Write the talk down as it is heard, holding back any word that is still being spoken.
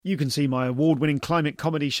You can see my award-winning climate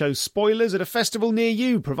comedy show Spoilers at a festival near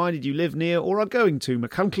you, provided you live near or are going to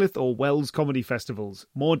Machynlleth or Wells comedy festivals.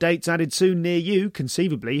 More dates added soon near you.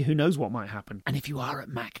 Conceivably, who knows what might happen. And if you are at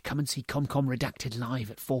Mac, come and see ComCom Redacted live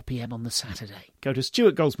at 4 p.m. on the Saturday. Go to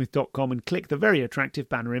stuartgoldsmith.com and click the very attractive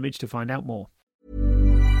banner image to find out more.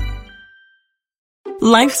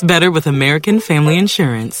 Life's better with American Family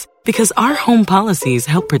Insurance because our home policies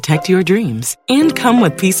help protect your dreams and come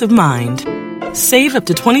with peace of mind. Save up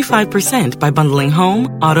to 25% by bundling home,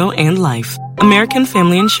 auto, and life. American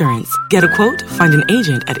Family Insurance. Get a quote, find an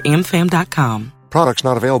agent at amfam.com. Products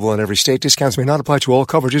not available in every state. Discounts may not apply to all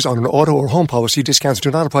coverages on an auto or home policy. Discounts do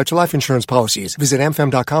not apply to life insurance policies. Visit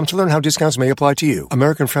amfam.com to learn how discounts may apply to you.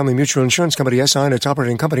 American Family Mutual Insurance Company, SI, and its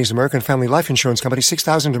operating companies, American Family Life Insurance Company,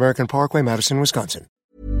 6000 American Parkway, Madison, Wisconsin.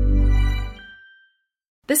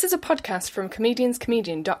 This is a podcast from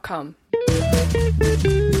comedianscomedian.com.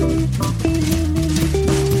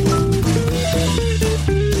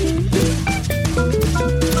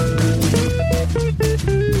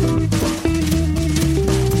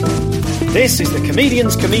 This is the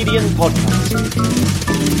Comedian's Comedian podcast.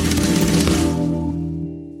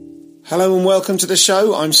 Hello and welcome to the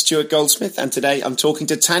show. I'm Stuart Goldsmith and today I'm talking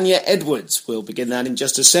to Tania Edwards. We'll begin that in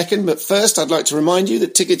just a second, but first I'd like to remind you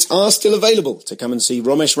that tickets are still available to come and see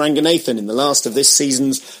Ramesh Ranganathan in the last of this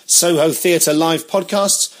season's Soho Theatre live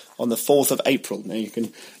podcasts on the 4th of April. Now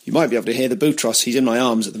you might be able to hear the Boutros. He's in my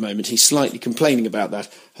arms at the moment. He's slightly complaining about that.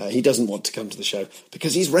 He doesn't want to come to the show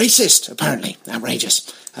because he's racist, apparently.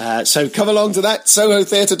 Outrageous. So come along to that,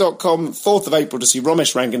 sohotheatre.com, 4th of April to see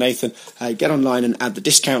Ramesh Ranganathan. Get online and add the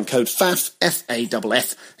discount code FAFF,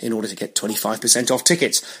 F-A-F-F, in order to get 25% off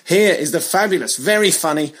tickets. Here is the fabulous, very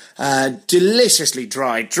funny, deliciously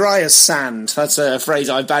dry as sand. That's a phrase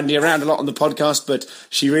I bandy around a lot on the podcast, but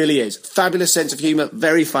she really is. Fabulous sense of humour,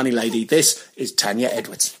 very funny lady. This is Tania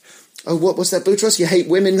Edwards. Oh, what's that, Boutros? You hate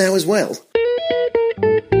women now as well?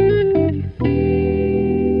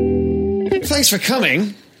 Thanks for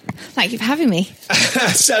coming. Thank you for having me.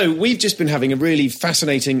 So, we've just been having a really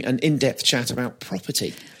fascinating and in-depth chat about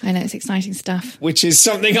property. I know, it's exciting stuff. Which is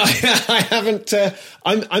something I haven't...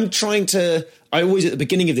 I'm trying to... I always, at the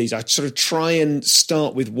beginning of these, I sort of try and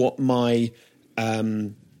start with what my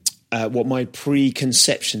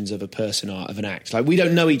preconceptions of a person are, of an act. Like, we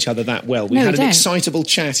don't know each other that well. We had an excitable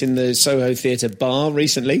chat in the Soho Theatre bar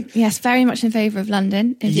recently. Yes, very much in favour of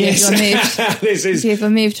London. If you ever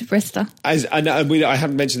moved to Bristol. I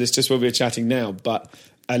haven't mentioned this just when we were chatting now, but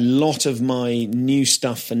a lot of my new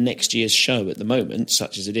stuff for next year's show at the moment,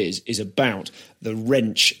 such as it is about the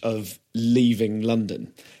wrench of leaving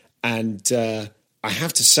London. And I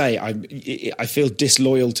have to say, I feel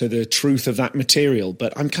disloyal to the truth of that material,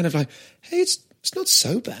 but I'm kind of like, hey, it's not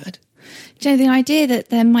so bad. Joe, the idea that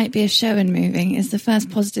there might be a show in moving is the first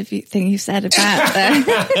positive thing you've said about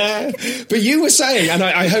that. But you were saying, and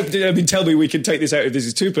I hope, tell me we can take this out if this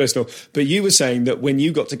is too personal, but you were saying that when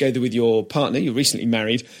you got together with your partner, you're recently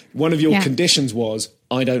married, one of your conditions was,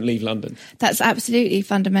 I don't leave London. That's absolutely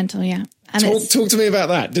fundamental, yeah. And talk to me about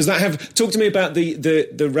that. Talk to me about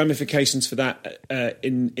the ramifications for that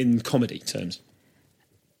in comedy terms,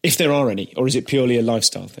 if there are any, or is it purely a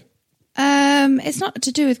lifestyle thing? It's not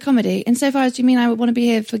to do with comedy. Insofar as you mean I would want to be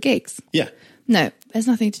here for gigs? Yeah. No, there's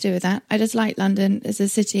nothing to do with that. I just like London as a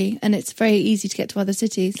city, and it's very easy to get to other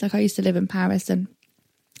cities. Like, I used to live in Paris, and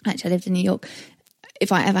actually I lived in New York.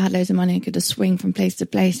 If I ever had loads of money and could just swing from place to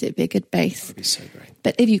place, it'd be a good base. That'd be so great.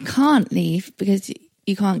 But if you can't leave because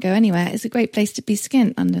you can't go anywhere, it's a great place to be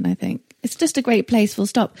skint, London, I think. It's just a great place, full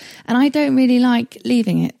stop. And I don't really like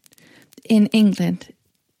leaving it in England.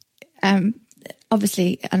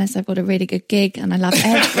 Obviously, unless I've got a really good gig, and I love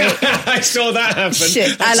every... I saw that happen.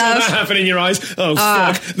 Shit, I saw that happen in your eyes. Oh,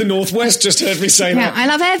 fuck. The Northwest just heard me say that. I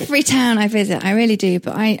love every town I visit. I really do.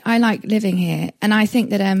 But I like living here. And I think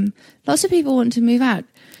that lots of people want to move out,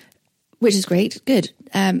 which is great. Good.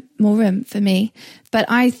 More room for me. But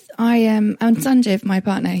and Sanjeev, my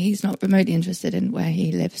partner, he's not remotely interested in where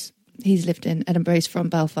he lives. He's lived in Edinburgh. He's from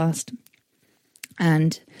Belfast.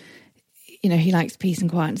 And, he likes peace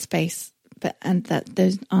and quiet and space.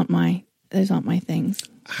 Those aren't my things.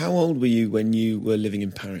 How old were you when you were living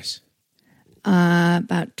in Paris?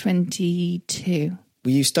 About 22. Were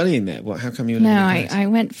you studying there? How come you were living in Paris? No, I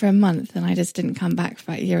went for a month and I just didn't come back for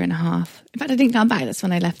about a year and a half. In fact, I didn't come back. That's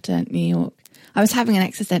when I left New York. I was having an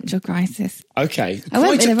existential crisis. Okay. I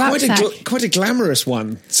went with a rucksack. Quite a glamorous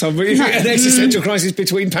one. So an existential crisis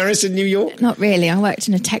between Paris and New York? Not really. I worked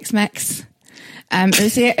in a Tex-Mex.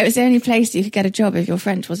 It was the only place you could get a job if your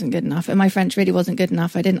French wasn't good enough. And my French really wasn't good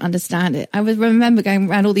enough. I didn't understand it. I remember going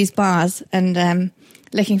around all these bars and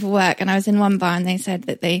looking for work, and I was in one bar and they said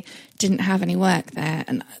that they didn't have any work there,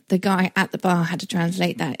 and the guy at the bar had to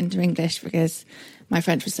translate that into English because my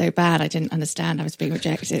French was so bad I didn't understand. I was being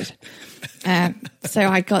rejected. So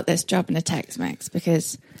I got this job in a Tex-Mex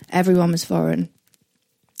because everyone was foreign,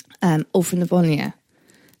 all from the banlieue.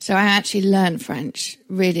 So I actually learned French,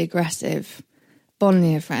 really aggressive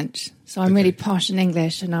banlieue French. So I'm really posh in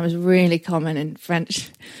English, and I was really common in French,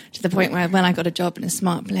 to the point where when I got a job in a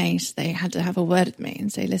smart place, they had to have a word with me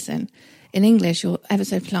and say, listen, in English, you're ever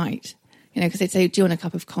so polite, because they'd say, do you want a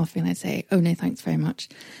cup of coffee? And I'd say, oh, no, thanks very much.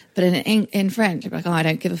 But in French, I'd be like, oh, I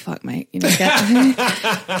don't give a fuck, mate. Get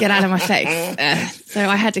out of my face. So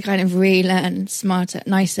I had to kind of relearn smarter,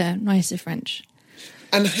 nicer French.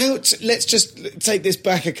 And let's just take this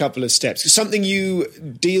back a couple of steps. Something you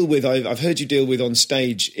deal with, I've heard you deal with on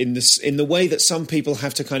stage in the way that some people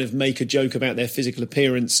have to kind of make a joke about their physical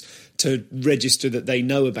appearance to register that they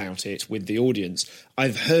know about it with the audience.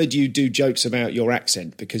 I've heard you do jokes about your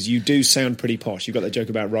accent because you do sound pretty posh. You've got that joke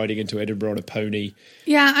about riding into Edinburgh on a pony.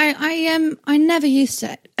 Yeah, I never used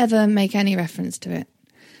to ever make any reference to it.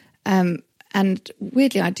 And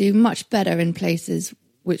weirdly, I do much better in places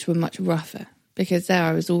which were much rougher. Because there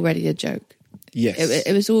I was already a joke. Yes.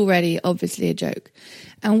 It was already obviously a joke.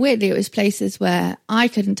 And weirdly, it was places where I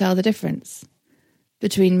couldn't tell the difference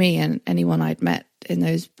between me and anyone I'd met in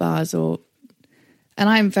those bars. And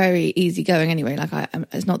I'm very easygoing anyway. Like,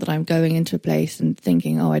 it's not that I'm going into a place and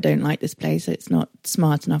thinking, oh, I don't like this place, it's not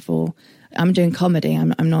smart enough, or I'm doing comedy.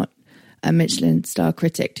 I'm not a Michelin star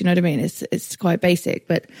critic. Do you know what I mean? It's quite basic.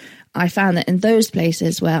 But I found that in those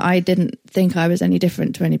places where I didn't think I was any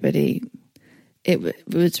different to anybody, it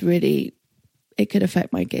was really, it could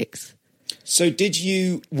affect my gigs. So did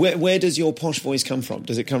you, where does your posh voice come from?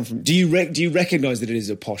 Does it come from, do you recognise that it is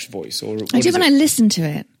a posh voice? Or I do when I listen to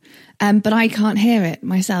it, but I can't hear it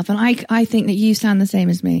myself. And I think that you sound the same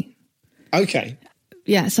as me. Okay.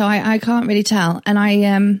 Yeah, so I can't really tell. And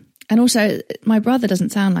and also my brother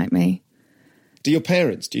doesn't sound like me. Do you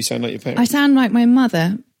sound like your parents? I sound like my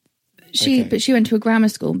mother. But she went to a grammar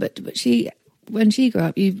school, but when she grew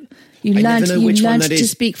up, you learned to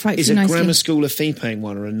speak frightfully nicely. Is a grammar school a fee-paying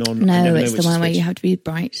one or a non? No, it's the one where you have to be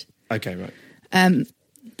bright. Okay, right.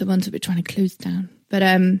 The ones that we're trying to close down. But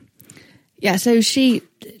yeah, so she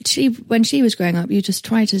when she was growing up, you just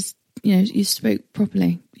try to, you spoke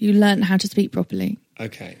properly. You learned how to speak properly.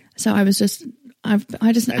 Okay. So I was just, and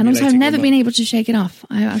also I've never been able to shake it off.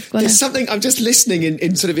 There's something, I'm just listening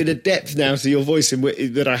in sort of in a depth now to your voice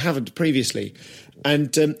that I haven't previously.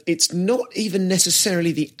 And it's not even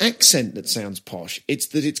necessarily the accent that sounds posh. It's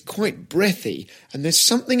that it's quite breathy. And there's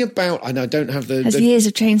something about, and I don't have the years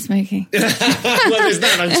of chain smoking. Well, there's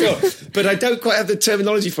that, I'm sure. But I don't quite have the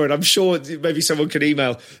terminology for it. I'm sure maybe someone could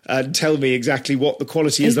email and tell me exactly what the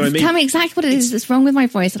quality is that I mean. Tell me exactly what it is that's wrong with my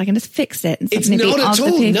voice, and I can just fix it. And it's not at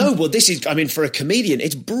all. No, well, this is, for a comedian,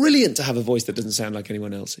 it's brilliant to have a voice that doesn't sound like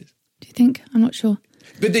anyone else's. Do you think? I'm not sure.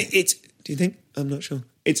 But do you think? I'm not sure.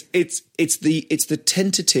 It's the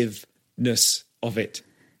tentativeness of it.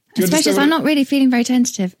 Especially as I'm not really feeling very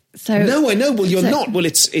tentative. So no, I know. Well, you're not. Well,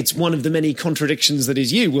 it's one of the many contradictions that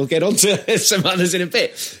is you. We'll get on to some others in a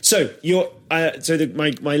bit. So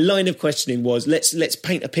my line of questioning was let's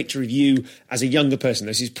paint a picture of you as a younger person.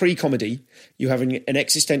 This is pre-comedy. You having an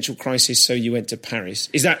existential crisis, so you went to Paris.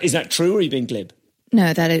 Is that true, or are you being glib?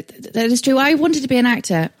 No, that is true. I wanted to be an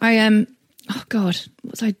actor. Oh God,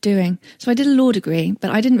 what was I doing? So I did a law degree, but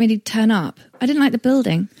I didn't really turn up. I didn't like the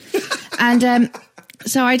building. And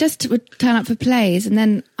so I just would turn up for plays. And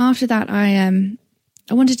then after that, I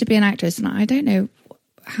wanted to be an actress. And I don't know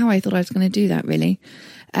how I thought I was going to do that, really.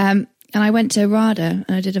 And I went to RADA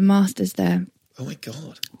and I did a master's there. Oh, my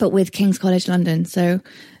God. But with King's College London. So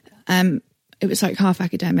it was like half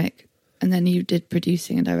academic. And then you did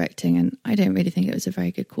producing and directing, and I don't really think it was a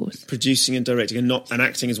very good course. Producing and directing, and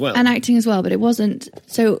acting as well. And acting as well, but it wasn't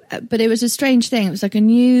so. But it was a strange thing. It was like a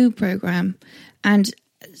new program, and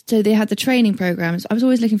so they had the training programs. I was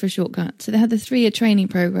always looking for a shortcut, so they had the 3-year training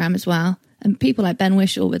program as well. And people like Ben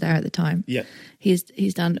Whishaw were there at the time. Yeah, he's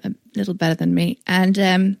done a little better than me,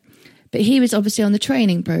 and but he was obviously on the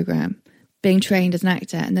training program, being trained as an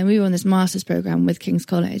actor, and then we were on this master's program with King's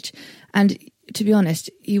College, and. To be honest,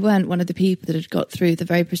 you weren't one of the people that had got through the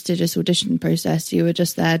very prestigious audition process. You were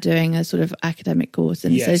just there doing a sort of academic course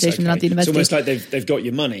in association with London University. It's almost like they've got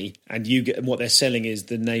your money, and and what they're selling is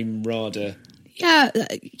the name RADA. Yeah,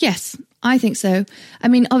 yes, I think so. I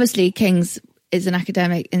mean, obviously, King's is an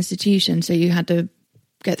academic institution, so you had to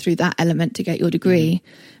get through that element to get your degree.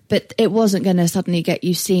 Mm-hmm. But it wasn't going to suddenly get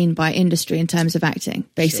you seen by industry in terms of acting,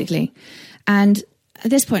 basically. Sure. And at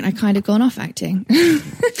this point, I kind of gone off acting.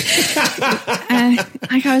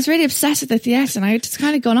 I was really obsessed with the theatre, and I just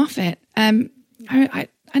kind of gone off it. I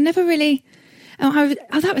never really.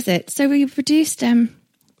 That was it. So we produced.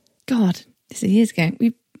 God, this is years ago.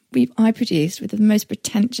 I produced with the most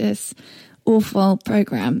pretentious, awful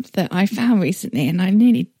program that I found recently, and I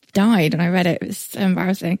nearly died when I read it. It was so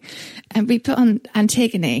embarrassing. And we put on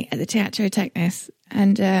Antigone at the Teatro Technis,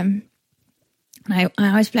 and I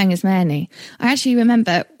was playing as Mary. I actually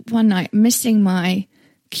remember one night missing my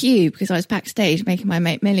cue because I was backstage making my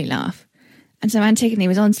mate Millie laugh, and so Antigone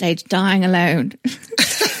was on stage dying alone.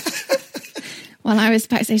 While I was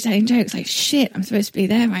backstage telling jokes, like, shit, I'm supposed to be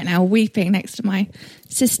there right now, weeping next to my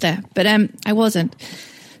sister. But I wasn't.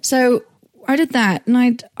 So I did that, and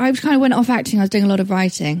I kind of went off acting. I was doing a lot of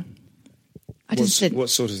writing. What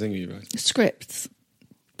sort of thing were you writing? Scripts,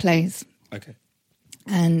 plays. Okay.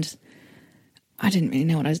 And I didn't really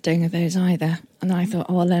know what I was doing with those either. And then I thought,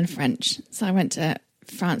 I'll learn French. So I went to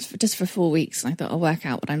France for 4 weeks, and I thought, I'll work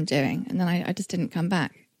out what I'm doing. And then I just didn't come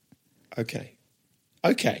back. Okay.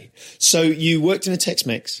 So you worked in a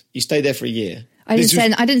Tex-Mex. You stayed there for a year. I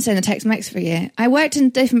didn't stay in the Tex-Mex for a year. I worked in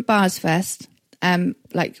different bars first,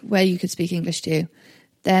 like where you could speak English to.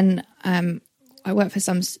 Then I worked for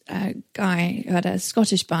some guy who had a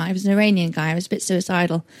Scottish bar. He was an Iranian guy. I was a bit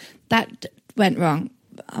suicidal. That went wrong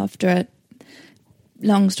after a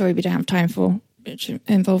long story we don't have time for, which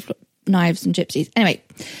involved knives and gypsies. Anyway,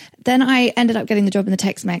 then I ended up getting the job in the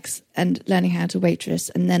Tex-Mex and learning how to waitress.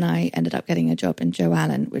 And then I ended up getting a job in Joe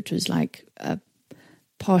Allen, which was like a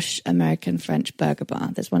posh American French burger bar.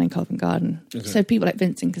 There's one in Covent Garden. Okay. So people like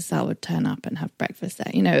Vincent Cassel would turn up and have breakfast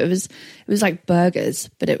there. You know, it was like burgers,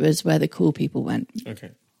 but it was where the cool people went.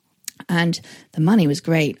 Okay. And the money was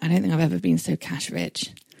great. I don't think I've ever been so cash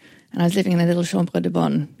rich. And I was living in a little chambre de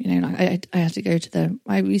bonne. You know, like I had to go to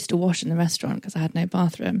I used to wash in the restaurant because I had no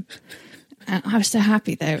bathroom. And I was so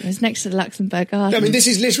happy though. It was next to the Luxembourg Garden. I mean, this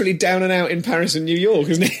is literally down and out in Paris and New York,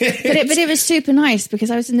 isn't it? But it was super nice because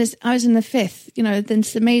I was in the fifth, you know,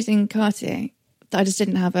 this amazing quartier that I just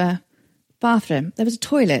didn't have a bathroom. There was a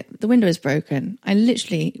toilet. The window was broken. I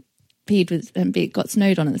literally peed with and got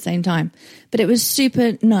snowed on at the same time. But it was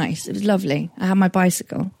super nice. It was lovely. I had my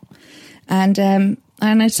bicycle. And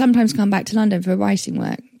I sometimes come back to London for writing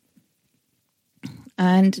work.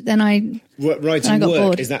 And then writing got work,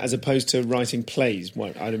 bored. Is that as opposed to writing plays?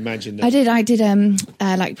 Well, I'd imagine that. I did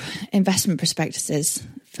like investment prospectuses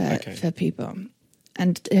for people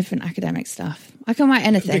and different academic stuff. I can write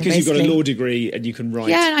anything because basically. You've got a law degree and you can write.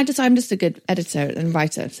 Yeah, and I'm just a good editor and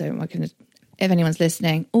writer, so I can, if anyone's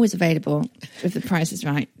listening, always available if the price is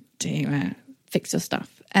right to fix your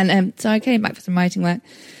stuff. And so I came back for some writing work,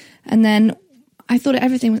 and then I thought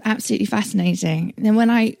everything was absolutely fascinating. And then when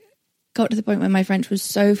I got to the point where my French was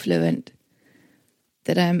so fluent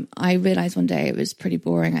that I realised one day it was pretty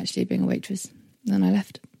boring actually being a waitress. And then I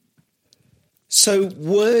left. So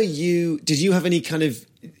did you have any kind of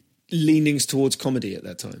leanings towards comedy at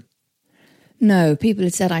that time? No, people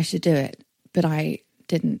had said I should do it, but I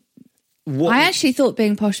didn't. I actually thought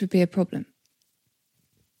being posh would be a problem.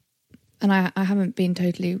 And I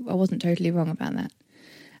wasn't totally wrong about that.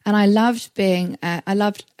 And I loved I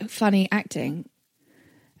loved funny acting.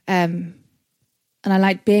 And I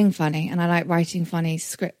liked being funny, and I liked writing funny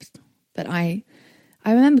scripts. But I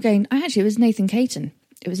remember it was Nathan Caton.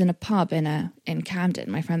 It was in a pub in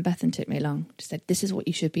Camden. My friend Bethan took me along. She said, "This is what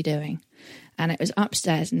you should be doing." And it was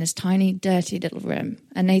upstairs in this tiny, dirty little room.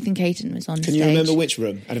 And Nathan Caton was on stage. Can you remember which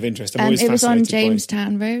room, out of interest? I'm always it was on fascinated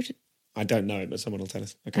Jamestown Road. I don't know, but someone will tell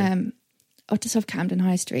us. Okay. Just off Camden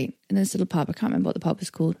High Street, in this little pub. I can't remember what the pub was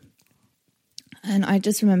called. And I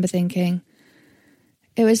just remember thinking,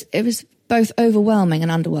 it was both overwhelming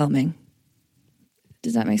and underwhelming.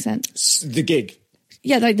 Does that make sense? The gig.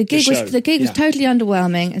 Yeah, like the gig was totally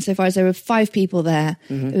underwhelming insofar as there were 5 people there.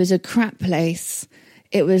 Mm-hmm. It was a crap place.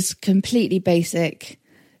 It was completely basic.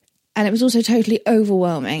 And it was also totally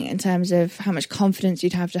overwhelming in terms of how much confidence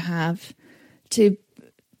you'd have to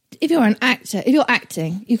if you're an actor, if you're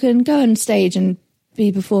acting, you can go on stage and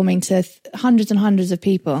be performing to hundreds and hundreds of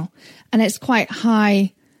people, and it's quite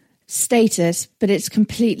high status, but it's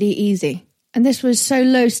completely easy. And this was so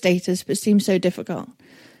low status, but seemed so difficult.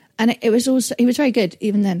 And he was very good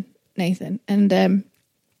even then, Nathan. And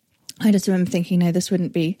I just remember thinking, no, this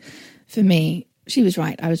wouldn't be for me. She was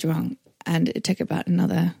right, I was wrong. And it took about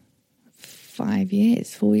another 4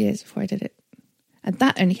 years before I did it. And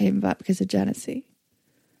that only came about because of jealousy.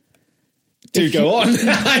 Do go on.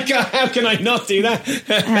 How can I not do that?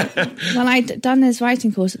 Well, I'd done this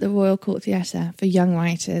writing course at the Royal Court Theatre for young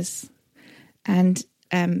writers. And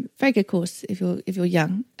very good course if you're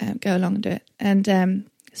young. Go along and do it. And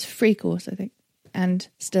it's a free course, I think, and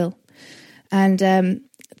still. And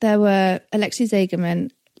there were Alexei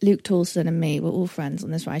Zagerman, Luke Toulson and me were all friends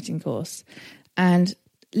on this writing course. And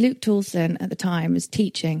Luke Toulson at the time was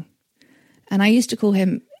teaching. And I used to call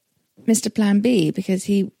him Mr. Plan B because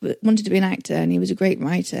he wanted to be an actor and he was a great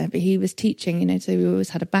writer, but he was teaching, so we always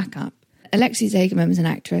had a backup. Alexei Zagerman was an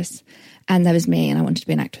actress and there was me, and I wanted to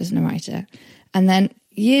be an actress and a writer. And then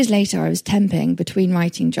years later, I was temping between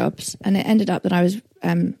writing jobs, and it ended up that I was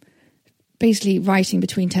basically writing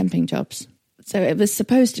between temping jobs. So it was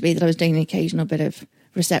supposed to be that I was doing the occasional bit of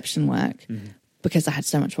reception work because I had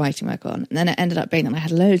so much writing work on. And then it ended up being that I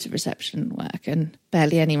had loads of reception work and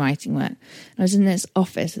barely any writing work. And I was in this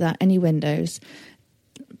office without any windows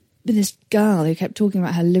with this girl who kept talking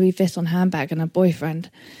about her Louis Vuitton handbag and her boyfriend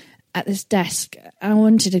at this desk. I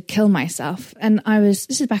wanted to kill myself. And this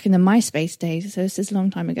is back in the MySpace days, so this is a long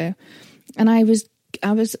time ago. And I was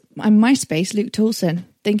on MySpace, Luke Toulson,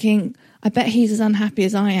 thinking, I bet he's as unhappy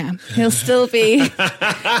as I am. He'll still be in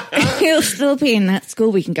that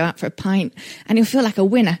school. We can go out for a pint and he'll feel like a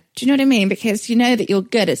winner. Do you know what I mean? Because you know that you're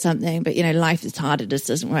good at something, but life is hard. It just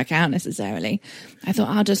doesn't work out necessarily. I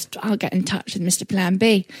thought I'll get in touch with Mr. Plan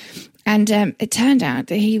B. And it turned out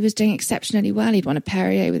that he was doing exceptionally well. He'd won a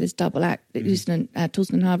Perrier with his double act,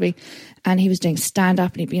 Toulson and Harvey, and he was doing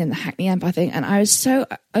stand-up, and he'd been in the Hackney Empire thing. And I was so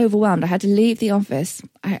overwhelmed. I had to leave the office.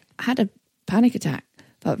 I had a panic attack,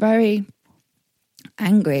 felt very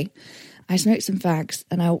angry. I smoked some fags,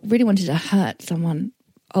 and I really wanted to hurt someone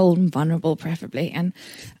old and vulnerable, preferably. And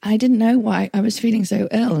I didn't know why I was feeling so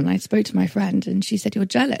ill. And I spoke to my friend, and she said, "You're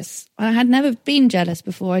jealous." I had never been jealous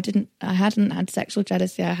before. I hadn't had sexual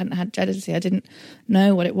jealousy. I hadn't had jealousy. I didn't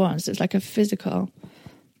know what it was. It was like a physical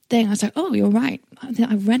thing. I was like, "Oh, you're right.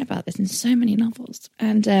 I've read about this in so many novels."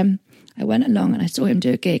 And I went along and I saw him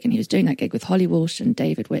do a gig, and he was doing that gig with Holly Walsh and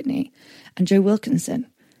David Whitney and Joe Wilkinson.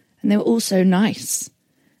 And they were all so nice.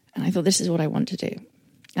 And I thought, this is what I want to do.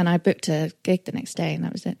 And I booked a gig the next day, and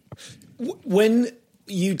that was it. When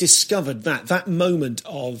you discovered that moment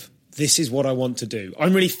of, this is what I want to do,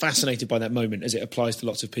 I'm really fascinated by that moment as it applies to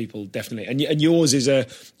lots of people, definitely. And yours is a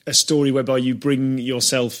story whereby you bring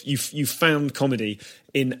yourself, you found comedy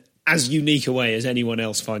in as unique a way as anyone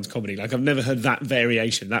else finds comedy. Like, I've never heard that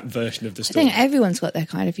variation, that version of the story. I think everyone's got their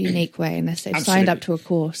kind of unique way unless they've signed up to a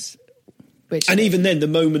course. And even then, the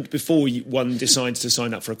moment before one decides to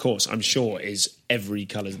sign up for a course, I'm sure, is every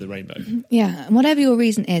colour of the rainbow. Yeah, and whatever your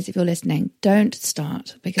reason is, if you're listening, don't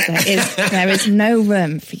start, because there is no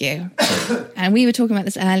room for you. And we were talking about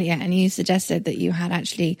this earlier, and you suggested that you had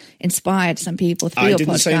actually inspired some people through your podcast. I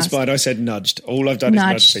didn't say inspired, I said nudged. All I've done is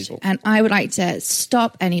nudge people. And I would like to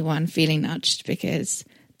stop anyone feeling nudged, because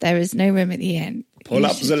there is no room at the end. Pull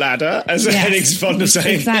up the ladder, as Hennings's fond of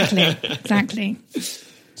saying. Exactly.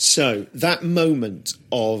 So that moment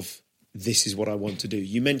of, this is what I want to do.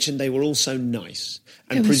 You mentioned they were all so nice.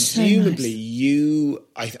 And presumably you,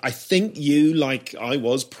 I think you, like I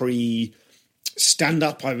was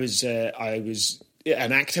pre-stand-up, I was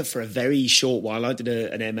an actor for a very short while. I did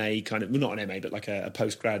an MA kind of, well, not an MA, but like a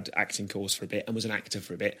post-grad acting course for a bit, and was an actor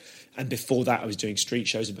for a bit. And before that, I was doing street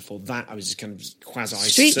shows, and before that, I was just kind of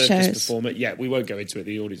quasi-circus performer. Yeah, we won't go into it.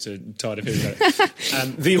 The audience are tired of hearing about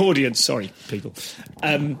it. The audience, sorry, people.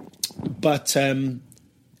 But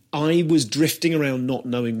I was drifting around not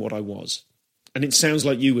knowing what I was. And it sounds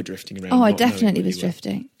like you were drifting around. Oh, I definitely was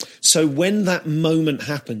drifting. So when that moment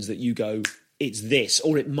happens that you go, it's this,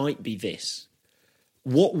 or it might be this,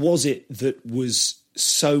 what was it that was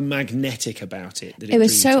so magnetic about it? That it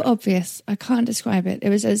was so obvious. I can't describe it. It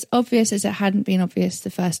was as obvious as it hadn't been obvious the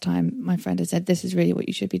first time my friend had said, this is really what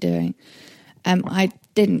you should be doing. I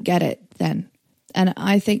didn't get it then. And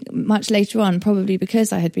I think much later on, probably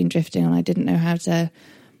because I had been drifting and I didn't know how to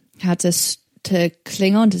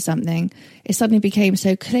cling on to something, it suddenly became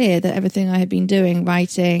so clear that everything I had been doing,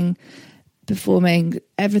 writing, performing,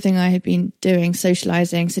 everything I had been doing,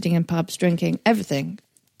 socialising, sitting in pubs, drinking, everything,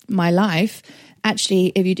 my life, actually,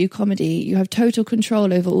 if you do comedy, you have total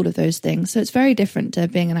control over all of those things. So it's very different to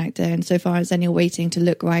being an actor insofar as then you're waiting to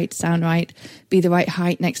look right, sound right, be the right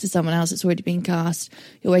height next to someone else that's already been cast.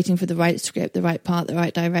 You're waiting for the right script, the right part, the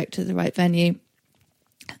right director, the right venue.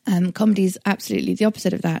 Comedy is absolutely the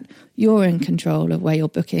opposite of that. You're in control of where you're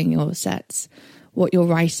booking your sets, what you're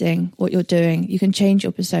writing, what you're doing. You can change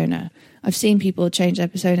your persona. I've seen people change their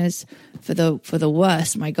personas for the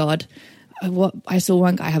worst. My God, I saw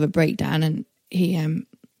one guy have a breakdown, and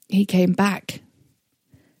he came back,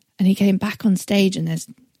 and he came back on stage in this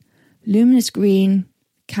luminous green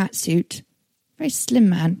catsuit, very slim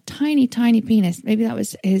man, tiny penis. Maybe that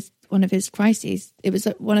was one of his crises. It was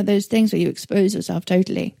one of those things where you expose yourself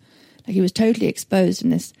totally. Like, he was totally exposed in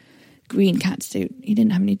this green catsuit. He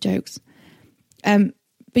didn't have any jokes.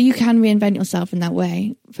 But you can reinvent yourself in that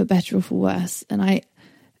way, for better or for worse.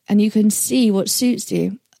 And you can see what suits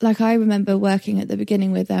you. Like, I remember working at the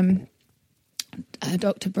beginning with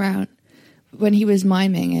Dr. Brown when he was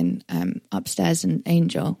miming in Upstairs and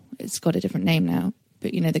Angel. It's got a different name now,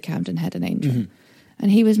 but the Camden Head and Angel. Mm-hmm.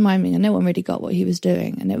 And he was miming and no one really got what he was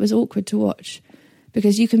doing. And it was awkward to watch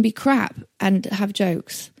because you can be crap and have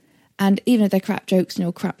jokes. And even if they're crap jokes and you're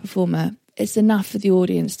a crap performer, it's enough for the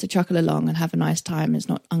audience to chuckle along and have a nice time. It's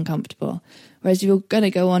not uncomfortable. Whereas if you're going to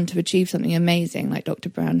go on to achieve something amazing like Dr.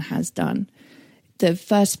 Brown has done, the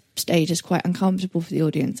first stage is quite uncomfortable for the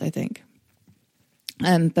audience, I think.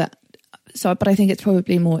 But I think it's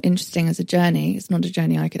probably more interesting as a journey. It's not a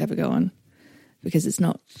journey I could ever go on because it's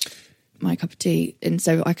not my cup of tea. And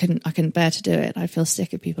so I couldn't bear to do it. I feel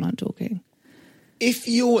sick if people aren't talking.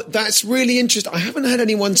 That's really interesting. I haven't had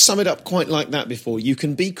anyone sum it up quite like that before. You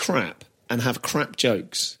can be crap and have crap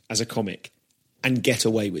jokes as a comic and get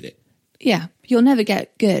away with it. Yeah, you'll never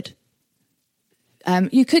get good.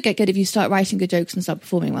 You could get good if you start writing good jokes and start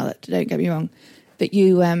performing well, don't get me wrong. But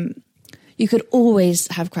you could always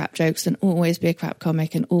have crap jokes and always be a crap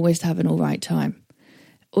comic and always have an all right time.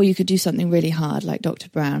 Or you could do something really hard like Dr.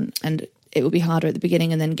 Brown and it will be harder at the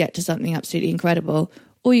beginning and then get to something absolutely incredible.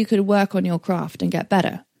 Or you could work on your craft and get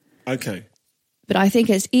better. Okay. But I think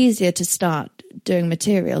it's easier to start doing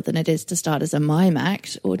material than it is to start as a mime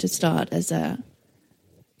act or to start as a...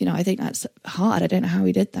 I think that's hard. I don't know how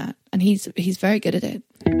he did that. And he's very good at it.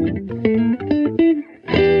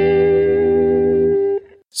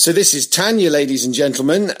 So this is Tania, ladies and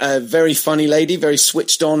gentlemen, a very funny lady, very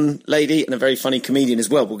switched on lady, and a very funny comedian as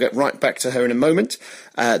well. We'll get right back to her in a moment.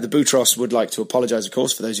 The Boutros would like to apologise, of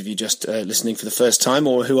course, for those of you just listening for the first time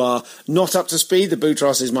or who are not up to speed. The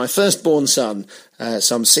Boutros is my firstborn son,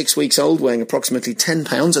 some 6 weeks old, weighing approximately 10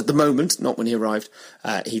 pounds at the moment, not when he arrived.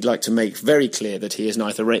 He'd like to make very clear that he is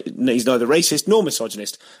neither racist nor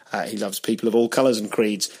misogynist. He loves people of all colours and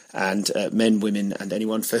creeds and men, women and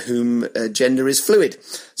anyone for whom gender is fluid.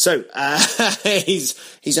 So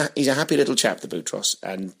he's a happy little chap, the Boutros,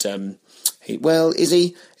 and is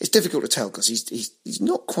he? It's difficult to tell because he's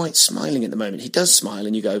not quite smiling at the moment. He does smile,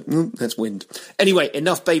 and you go, that's wind. Anyway,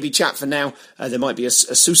 enough baby chat for now. There might be a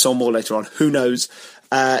soupçon more later on. Who knows?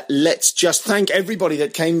 Let's just thank everybody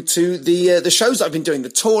that came to the shows that I've been doing. The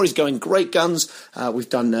tour is going great guns. We've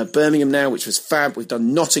done Birmingham now, which was fab. We've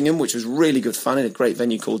done Nottingham, which was really good fun in a great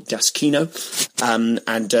venue called Daskino.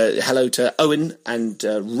 And hello to Owen and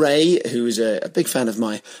Ray, who is a big fan of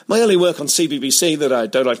my early work on CBBC that I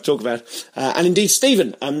don't like to talk about. And indeed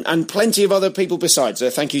Stephen and plenty of other people besides.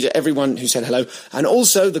 Thank you to everyone who said hello. And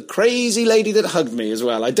also the crazy lady that hugged me as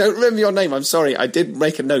well. I don't remember your name. I'm sorry. I did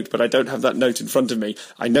make a note, but I don't have that note in front of me.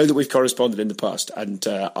 I know that we've corresponded in the past, and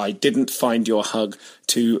I didn't find your hug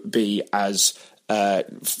to be as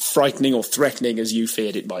frightening or threatening as you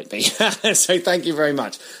feared it might be. So thank you very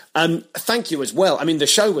much. Thank you as well. I mean, the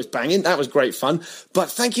show was banging. That was great fun.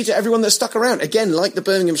 But thank you to everyone that stuck around. Again, like the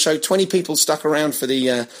Birmingham show, 20 people stuck around for the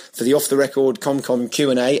off the record ComCom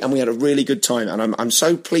Q&A, and we had a really good time. And I'm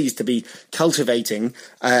so pleased to be cultivating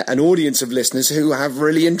an audience of listeners who have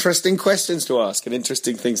really interesting questions to ask and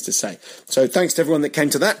interesting things to say. So thanks to everyone that came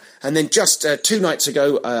to that. And then just 2 nights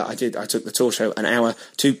ago, I took the tour show an hour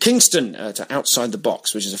to Kingston, to Outside the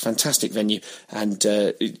Box, which is a fantastic venue. And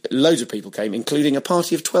loads of people came, including a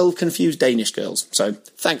party of 12 confused Danish girls. So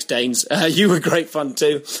thanks, Danes. You were great fun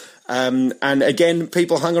too. And again,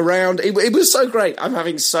 people hung around. It was so great. I'm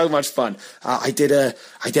having so much fun. I did an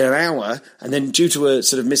hour, and then due to a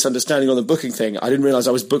sort of misunderstanding on the booking thing, I didn't realise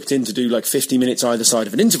I was booked in to do like 50 minutes either side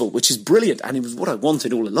of an interval, which is brilliant, and it was what I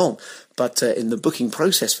wanted all along. But in the booking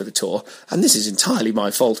process for the tour, and this is entirely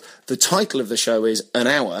my fault, the title of the show is An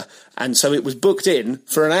Hour, and so it was booked in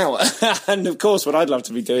for an hour. And of course, what I'd love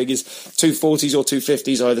to be doing is 240s or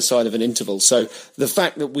 250s either side of an interval. So the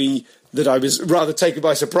fact that I was rather taken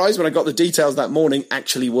by surprise when I got the details that morning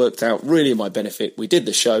actually worked out really in my benefit. We did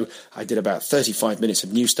the show. I did about 35 minutes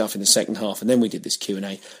of new stuff in the second half, and then we did this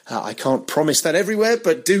Q&A. I can't promise that everywhere,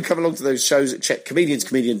 but do come along to those shows. Check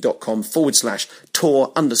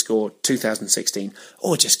comedianscomedian.com/tour_2016,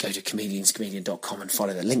 or just go to comedianscomedian.com and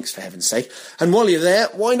follow the links, for heaven's sake. And while you're there,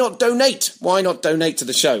 why not donate? Why not donate to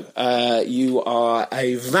the show? You are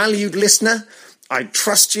a valued listener. I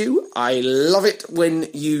trust you. I love it when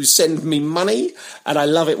you send me money, and I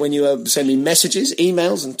love it when you send me messages,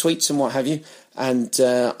 emails and tweets and what have you. And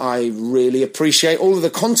I really appreciate all of the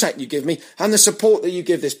contact you give me and the support that you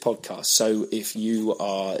give this podcast. So if you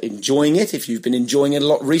are enjoying it, if you've been enjoying it a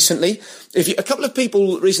lot recently, a couple of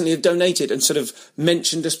people recently have donated and sort of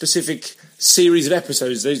mentioned a specific series of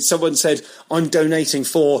episodes. Someone said, I'm donating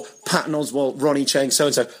for Patton Oswalt, Ronnie Chang,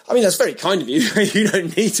 so-and-so. I mean, that's very kind of you. You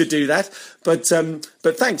don't need to do that. But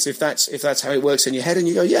thanks if that's how it works in your head and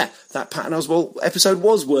you go, yeah, that Patton Oswalt episode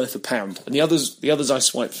was worth £1. And the others I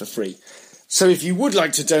swiped for free. So if you would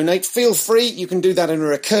like to donate, feel free. You can do that in a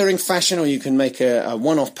recurring fashion, or you can make a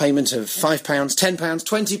one-off payment of £5, £10,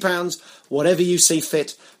 £20, whatever you see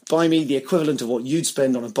fit. Buy me the equivalent of what you'd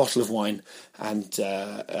spend on a bottle of wine, and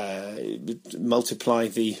multiply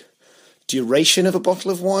the duration of a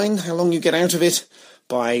bottle of wine, how long you get out of it,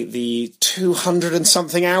 by the 200 and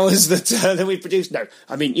something hours that we produce. No,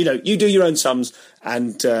 I mean, you do your own sums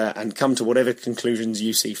and come to whatever conclusions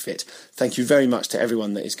you see fit. Thank you very much to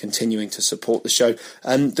everyone that is continuing to support the show.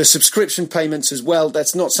 And the subscription payments as well,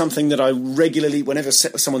 that's not something that I regularly, whenever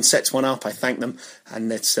someone sets one up, I thank them.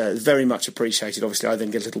 And it's very much appreciated. Obviously, I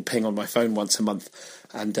then get a little ping on my phone once a month.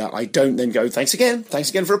 And I don't then go, thanks again for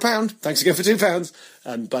 £1, thanks again for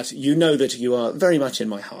 £2. But you know that you are very much in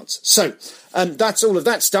my hearts. So that's all of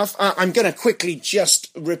that stuff. I'm going to quickly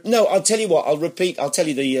just... I'll tell you what, I'll tell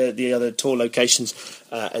you the other tour locations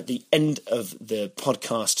at the end of the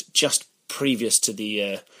podcast, just previous to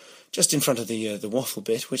the... just in front of the waffle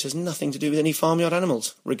bit, which has nothing to do with any farmyard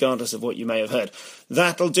animals, regardless of what you may have heard.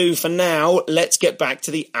 That'll do for now. Let's get back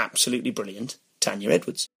to the absolutely brilliant Tania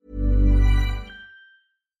Edwards.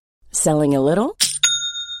 Selling a little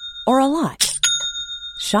or a lot?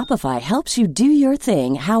 Shopify helps you do your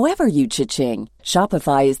thing however you cha-ching.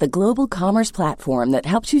 Shopify is the global commerce platform that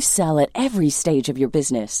helps you sell at every stage of your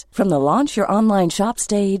business. From the launch your online shop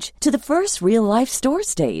stage to the first real-life store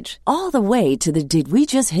stage, all the way to the did we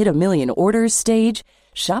just hit a million orders stage.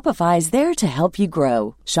 Shopify is there to help you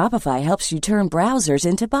grow. Shopify helps you turn browsers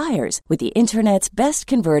into buyers with the internet's best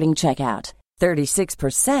converting checkout.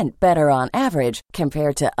 36% better on average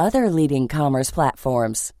compared to other leading commerce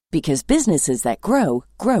platforms. Because businesses that grow,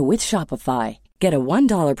 grow with Shopify. Get a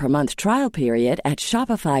 $1 per month trial period at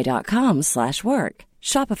shopify.com/work.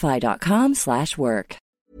 Shopify.com/work.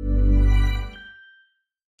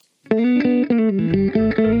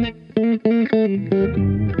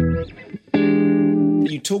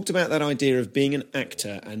 You talked about that idea of being an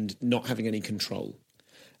actor and not having any control.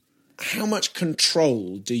 How much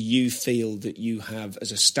control do you feel that you have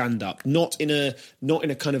as a stand-up? Not in a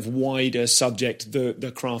kind of wider subject,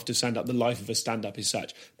 the craft of stand-up, the life of a stand-up as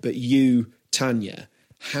such, but you, Tania,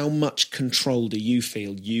 how much control do you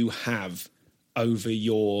feel you have over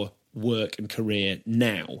your work and career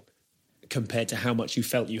now compared to how much you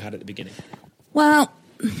felt you had at the beginning? Well,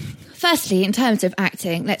 firstly, in terms of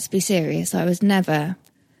acting, let's be serious. I was never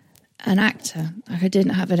an actor. I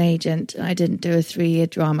didn't have an agent. I didn't do a 3-year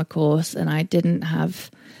drama course, and I didn't have,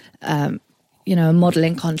 a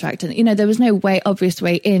modelling contract. And, there was no obvious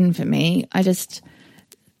way in for me. I just,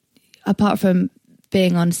 apart from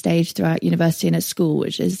being on stage throughout university and at school,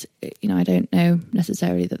 which is, I don't know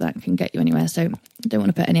necessarily that can get you anywhere. So I don't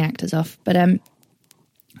want to put any actors off. But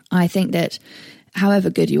I think that however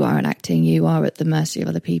good you are at acting, you are at the mercy of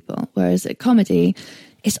other people. Whereas at comedy,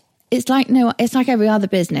 it's like every other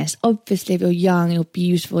business. Obviously, if you're young, you're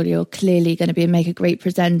beautiful, you're clearly going to make a great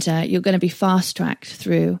presenter, you're going to be fast-tracked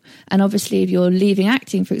through. And obviously, if you're leaving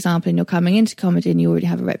acting, for example, and you're coming into comedy and you already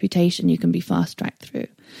have a reputation, you can be fast-tracked through.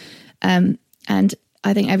 And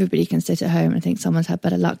I think everybody can sit at home and think someone's had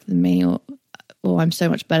better luck than me, or I'm so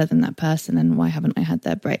much better than that person, and why haven't I had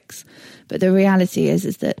their breaks? But the reality is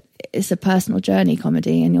that it's a personal journey,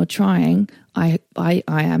 comedy, and you're trying, I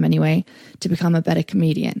am anyway, to become a better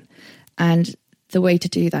comedian. And the way to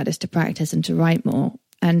do that is to practice and to write more,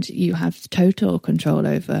 and you have total control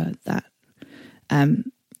over that.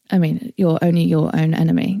 You're only your own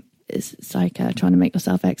enemy. It's like trying to make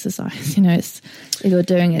yourself exercise. If you're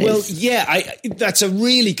doing it. Well, yeah, that's a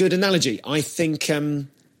really good analogy. I think it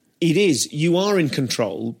is. You are in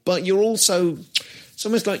control, but you're also... It's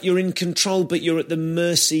almost like you're in control, but you're at the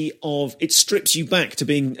mercy of... It strips you back to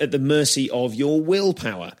being at the mercy of your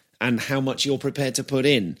willpower and how much you're prepared to put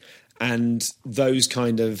in. And those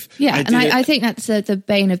kind of... Yeah, I think that's the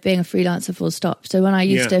bane of being a freelancer, full stop. So when I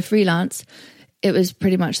used to freelance, it was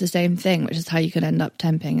pretty much the same thing, which is how you could end up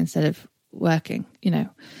temping instead of working,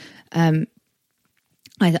 I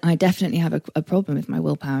definitely have a problem with my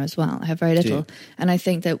willpower as well. I have very little. And I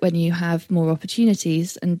think that when you have more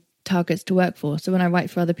opportunities and targets to work for, so when I write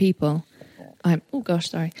for other people, when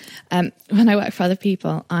I work for other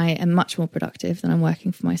people, I am much more productive than I'm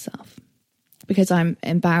working for myself. because I'm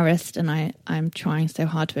embarrassed and I'm trying so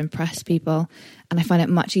hard to impress people, and I find it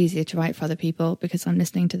much easier to write for other people because I'm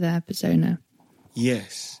listening to their persona.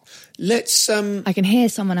 Yes. Let's... I can hear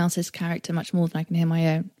someone else's character much more than I can hear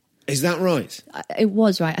my own. Is that right? It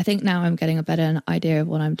was right. I think now I'm getting a better idea of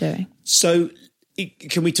what I'm doing. So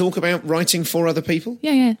can we talk about writing for other people?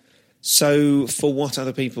 Yeah. So for what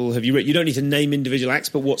other people have you written? You don't need to name individual acts,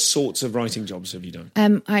 but what sorts of writing jobs have you done?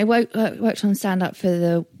 I worked on stand-up for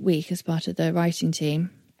the week as part of the writing team.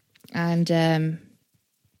 And that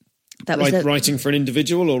was... writing for an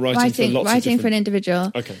individual or writing for lots of different... Writing for an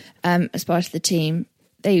individual. Okay. As part of the team.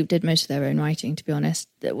 They did most of their own writing, to be honest.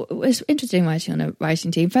 It was interesting writing on a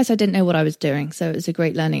writing team. First, I didn't know what I was doing, so it was a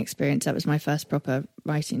great learning experience. That was my first proper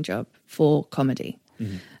writing job for comedy.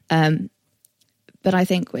 Mm-hmm. But I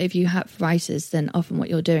think if you have writers, then often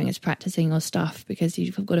what you're doing is practicing your stuff because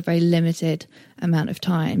you've got a very limited amount of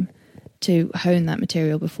time to hone that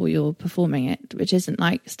material before you're performing it, which isn't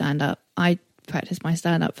like stand-up. I practiced my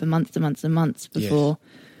stand-up for months and months and months before...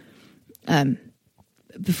 Yes.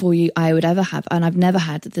 I would ever have, and I've never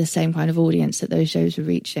had the same kind of audience that those shows were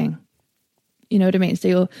reaching. You know what I mean? So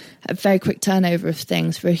you're a very quick turnover of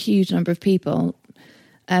things for a huge number of people.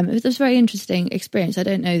 It was a very interesting experience. I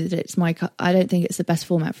don't know that I don't think it's the best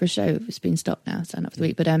format for a show. It's been stopped now, Stand Up for the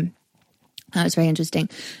Week, but that was very interesting.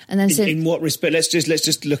 And then in what respect? Let's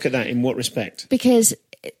just look at that. In what respect? Because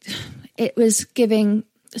it was giving.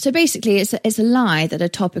 So basically, it's a lie that a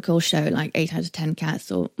topical show like 8 out of 10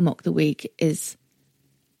 Cats or Mock the Week is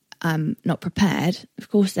not prepared.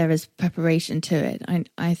 Of course there is preparation to it.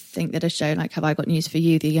 I think that a show like Have I Got News for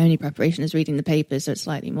You, the only preparation is reading the papers, so it's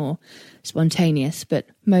slightly more spontaneous. But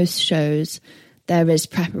most shows there is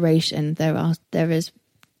preparation. There is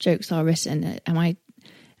jokes are written. Am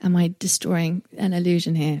I destroying an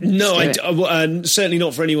illusion here? No, certainly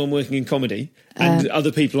not for anyone working in comedy. And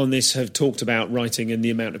other people on this have talked about writing and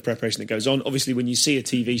the amount of preparation that goes on. Obviously, when you see a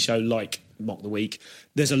TV show like Mock the Week,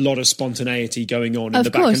 there's a lot of spontaneity going on in the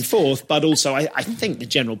back and forth. But also, I think the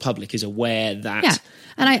general public is aware that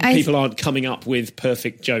people aren't coming up with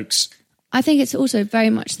perfect jokes. I think it's also very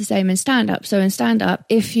much the same in stand-up. So in stand-up,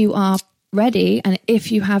 if you are ready and if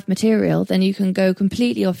you have material, then you can go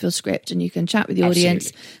completely off your script and you can chat with the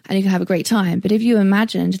audience and you can have a great time. But if you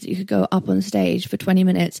imagined that you could go up on stage for 20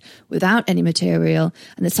 minutes without any material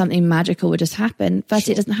and that something magical would just happen,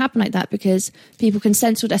 firstly, it doesn't happen like that because people can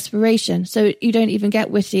sense your desperation. So you don't even get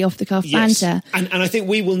witty off-the-cuff banter. And I think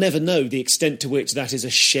we will never know the extent to which that is a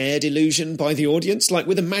shared illusion by the audience. Like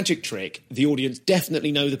with a magic trick, the audience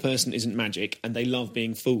definitely know the person isn't magic and they love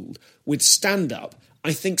being fooled. With stand-up,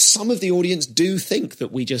 I think some of the audience do think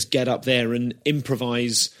that we just get up there and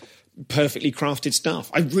improvise perfectly crafted stuff.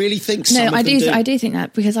 I really think some of them do. I do think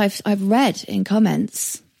that because I've read in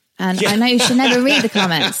comments, and I know you should never read the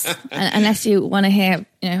comments unless you want to hear,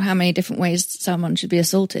 how many different ways someone should be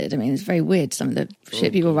assaulted. I mean, it's very weird some of the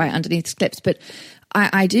shit people write underneath clips, but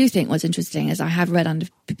I do think what's interesting is I have read under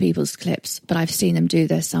people's clips, but I've seen them do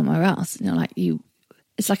this somewhere else.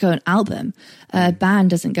 It's like an album. A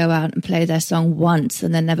band doesn't go out and play their song once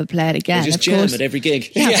and then never play it again. They just jam at every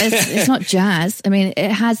gig. Yeah, it's not jazz. I mean,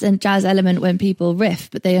 it has a jazz element when people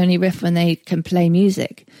riff, but they only riff when they can play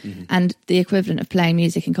music. Mm-hmm. And the equivalent of playing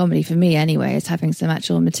music in comedy, for me anyway, is having some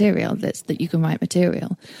actual material that you can write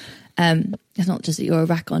material. It's not just that you're a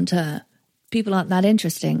raconteur. People aren't that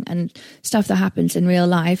interesting, and stuff that happens in real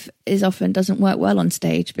life doesn't work well on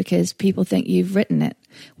stage because people think you've written it.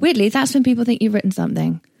 Weirdly, that's when people think you've written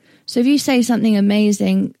something. So if you say something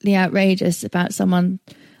amazingly outrageous about someone,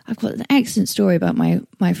 I've got an excellent story about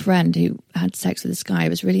my friend who had sex with this guy who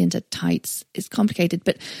was really into tights. It's complicated,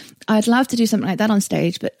 but I'd love to do something like that on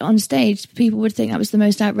stage. But on stage, people would think that was the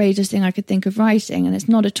most outrageous thing I could think of writing, and it's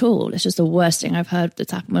not at all. It's just the worst thing I've heard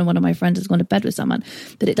that's happened when one of my friends has gone to bed with someone.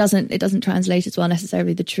 But it doesn't translate as well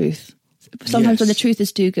necessarily the truth. Sometimes when the truth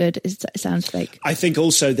is too good, it sounds fake. I think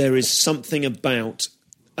also there is something about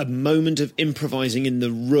a moment of improvising in the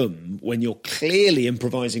room when you're clearly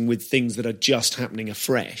improvising with things that are just happening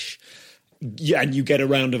afresh. Yeah, and you get a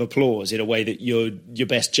round of applause in a way that your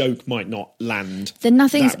best joke might not land. Then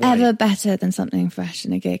nothing's ever better than something fresh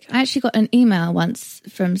in a gig. I actually got an email once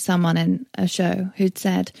from someone in a show who'd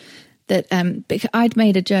said that I'd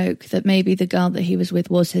made a joke that maybe the girl that he was with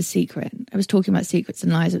was his secret. I was talking about secrets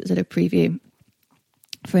and lies. It was at a preview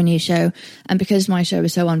for a new show. And because my show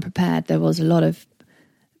was so unprepared, there was a lot of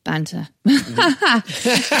banter. And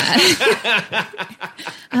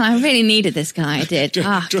I really needed this guy. I did.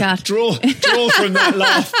 God. Draw from that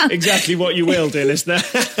laugh exactly what you will, dear listener.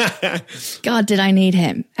 God, did I need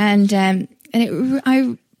him. And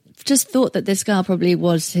I just thought that this girl probably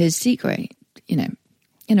was his secret,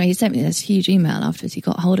 he sent me this huge email afterwards. He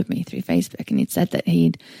got hold of me through Facebook, and he'd said that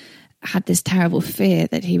he'd had this terrible fear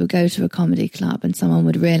that he would go to a comedy club and someone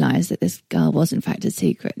would realise that this girl was in fact a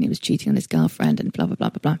secret and he was cheating on his girlfriend and blah, blah, blah,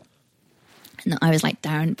 blah, blah. And I was like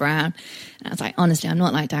Darren Brown. And I was like, honestly, I'm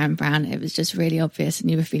not like Darren Brown. It was just really obvious and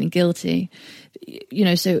you were feeling guilty.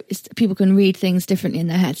 So people can read things differently in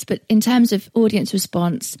their heads. But in terms of audience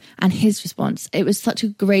response and his response, it was such a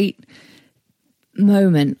great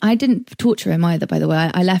moment. I didn't torture him either, by the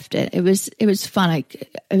way. I left it. It was fun.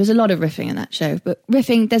 It was a lot of riffing in that show. But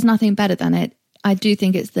riffing, there's nothing better than it. I do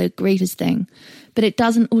think it's the greatest thing. But it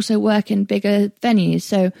doesn't also work in bigger venues.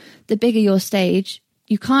 So the bigger your stage,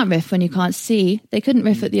 you can't riff when you can't see. They couldn't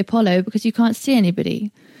riff at the Apollo because you can't see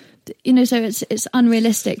anybody. So it's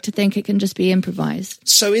unrealistic to think it can just be improvised.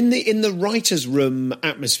 So in the writer's room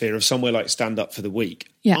atmosphere of somewhere like Stand Up for the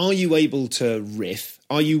Week, are you able to riff?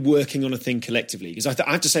 Are you working on a thing collectively? Because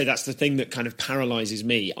I have to say that's the thing that kind of paralyses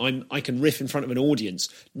me. I can riff in front of an audience,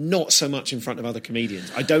 not so much in front of other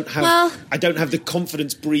comedians. I don't have the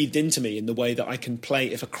confidence breathed into me in the way that I can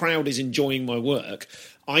play. If a crowd is enjoying my work,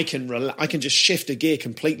 I can just shift a gear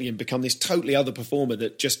completely and become this totally other performer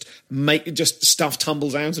that just stuff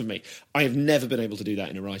tumbles out of me. I have never been able to do that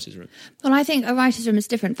in a writer's room. Well, I think a writer's room is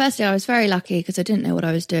different. Firstly, I was very lucky because I didn't know what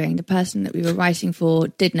I was doing. The person that we were writing for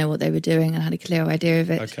did know what they were doing and had a clear idea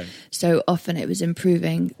of it. Okay. So often it was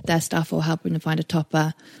improving their stuff or helping them find a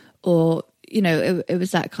topper, or it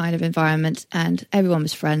was that kind of environment, and everyone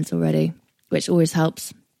was friends already, which always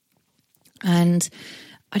helps. And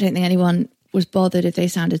I don't think anyone was bothered if they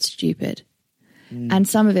sounded stupid. And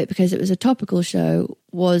some of it, because it was a topical show,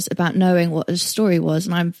 was about knowing what the story was.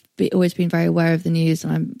 And I've always been very aware of the news,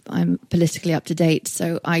 and I'm politically up to date,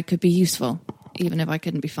 so I could be useful, even if I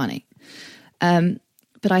couldn't be funny.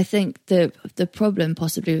 But I think the problem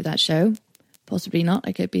possibly with that show, possibly not,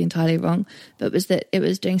 I could be entirely wrong, but was that it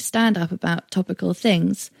was doing stand-up about topical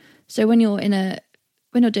things. So when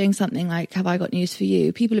you're doing something like Have I Got News for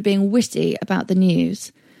You, people are being witty about the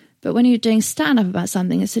news. But when you're doing stand-up about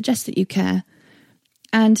something, it suggests that you care.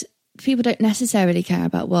 And people don't necessarily care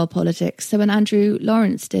about world politics. So when Andrew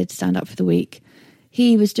Lawrence did Stand Up for the Week,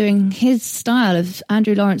 he was doing his style of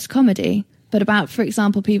Andrew Lawrence comedy, but about, for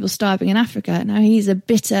example, people starving in Africa. Now, he's a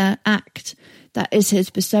bitter act. That is his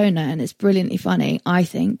persona, and it's brilliantly funny, I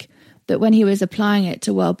think. But when he was applying it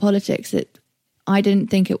to world politics, I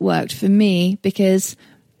didn't think it worked for me because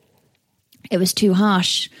it was too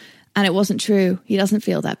harsh. And it wasn't true. He doesn't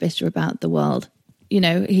feel that bitter about the world.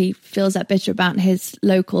 He feels that bitter about his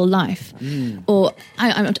local life. Or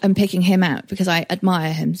I'm picking him out because I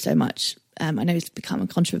admire him so much. I know he's become a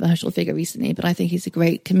controversial figure recently, but I think he's a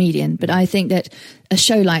great comedian. But I think that a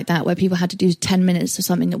show like that, where people had to do 10 minutes of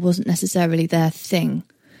something that wasn't necessarily their thing,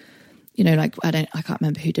 like I can't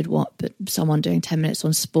remember who did what, but someone doing 10 minutes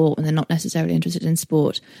on sport when they're not necessarily interested in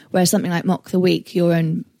sport. Whereas something like Mock the Week, your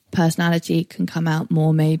own personality can come out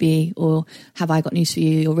more maybe, or Have I Got News for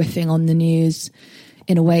You, you're riffing on the news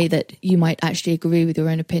in a way that you might actually agree with your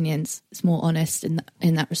own opinions. It's more honest in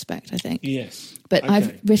that respect, I think. Yes. But okay.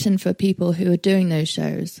 I've written for people who are doing those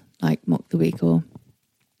shows like Mock the Week or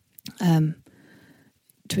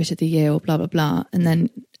Twit of the Year or blah blah blah,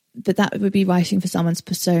 but that would be writing for someone's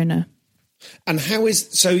persona. And how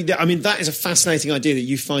that is a fascinating idea, that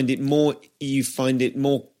you find it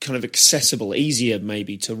more kind of accessible, easier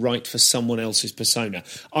maybe to write for someone else's persona.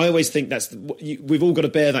 I always think we've all got to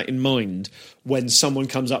bear that in mind when someone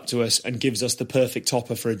comes up to us and gives us the perfect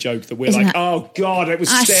topper for a joke that we're oh God, it was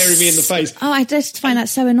staring me in the face. Oh, I just find that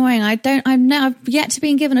so annoying. I've yet to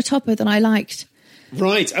be given a topper that I liked.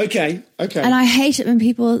 Right, okay. And I hate it when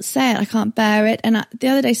people say it. I can't bear it. And the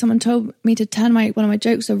other day someone told me to turn one of my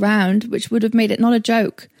jokes around, which would have made it not a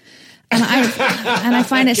joke. And I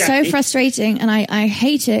find it so frustrating, and I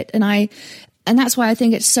hate it. And that's why I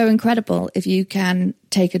think it's so incredible if you can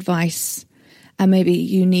take advice, and maybe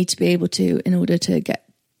you need to be able to in order to get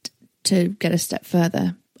a step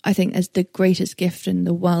further. I think as the greatest gift in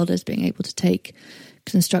the world is being able to take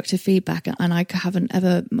constructive feedback, and I haven't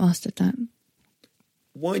ever mastered that.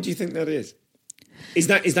 Why do you think that is? Is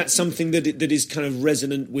that something that is kind of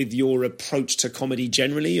resonant with your approach to comedy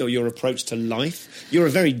generally, or your approach to life? You're a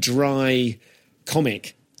very dry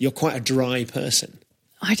comic. You're quite a dry person.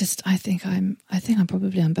 I think I'm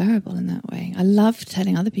probably unbearable in that way. I love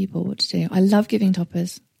telling other people what to do. I love giving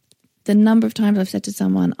toppers. The number of times I've said to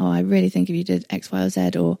someone, "Oh, I really think if you did X, Y, or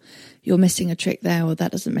Z," or "You're missing a trick there," or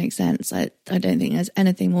 "That doesn't make sense." I don't think there's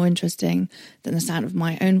anything more interesting than the sound of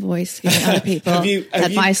my own voice giving other people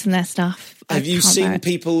advice on their stuff. Have you seen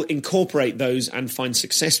people incorporate those and find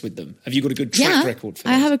success with them? Have you got a good track record for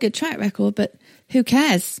that? I have a good track record, but who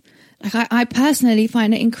cares? Like I personally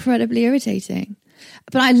find it incredibly irritating,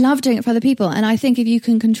 but I love doing it for other people. And I think if you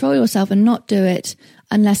can control yourself and not do it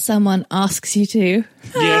unless someone asks you to,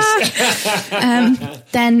 yes,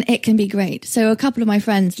 then it can be great. So a couple of my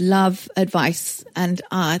friends love advice, and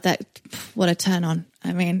what a turn on.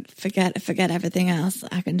 I mean, forget everything else.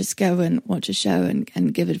 I can just go and watch a show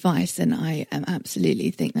and give advice. And I absolutely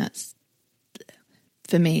think that's,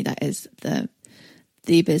 for me, that is the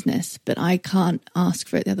business. But I can't ask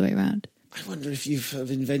for it the other way around. I wonder if you've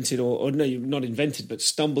invented, or no, you've not invented, but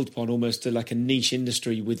stumbled upon almost like a niche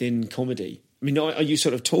industry within comedy. I mean, are you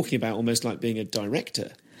sort of talking about almost like being a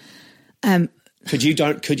director? Have you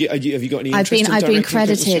got any interest in directing?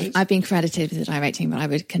 I've been credited with the directing, but I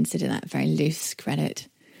would consider that a very loose credit.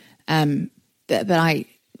 But I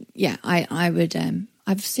would.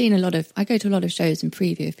 I've seen I go to a lot of shows and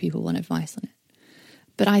preview if people want advice on it.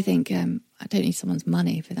 But I think I don't need someone's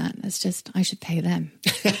money for that. That's just, I should pay them.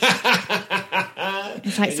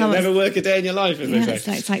 It's like you'll never work a day in your life, as they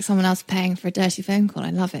say. It's like someone else paying for a dirty phone call.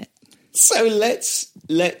 I love it. So let's.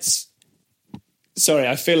 Sorry,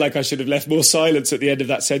 I feel like I should have left more silence at the end of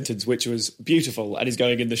that sentence, which was beautiful and is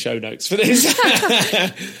going in the show notes for this.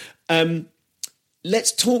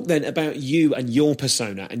 Let's talk then about you and your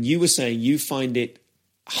persona. And you were saying you find it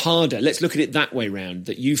harder. Let's look at it that way round,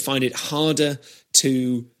 that you find it harder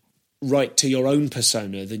to write to your own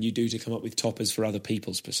persona than you do to come up with toppers for other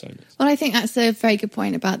people's personas. Well, I think that's a very good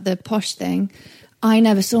point about the posh thing. I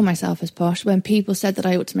never saw myself as posh. When people said that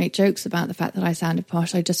I ought to make jokes about the fact that I sounded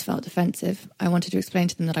posh, I just felt defensive. I wanted to explain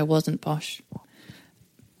to them that I wasn't posh,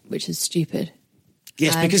 which is stupid.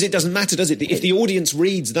 Yes, because it doesn't matter, does it? If the audience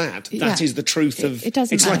reads that is the truth of... It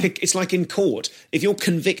doesn't matter. It's like in court. If you're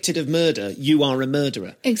convicted of murder, you are a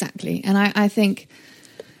murderer. Exactly. And I think...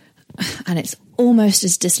 And it's almost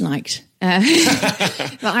as disliked. But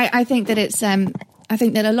I think that it's... I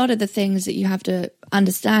think that a lot of the things that you have to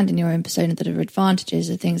understand in your own persona that are advantages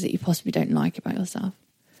are things that you possibly don't like about yourself.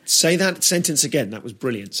 Say that sentence again. That was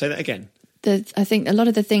brilliant. Say that again. I think a lot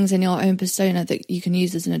of the things in your own persona that you can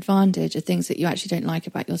use as an advantage are things that you actually don't like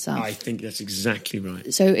about yourself. I think that's exactly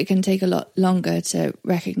right. So it can take a lot longer to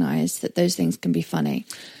recognise that those things can be funny.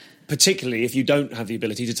 Particularly if you don't have the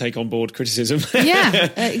ability to take on board criticism. Yeah,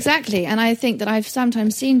 exactly. And I think that I've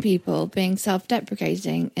sometimes seen people being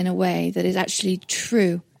self-deprecating in a way that is actually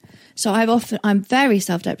true. So I'm very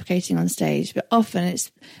self-deprecating on stage, but often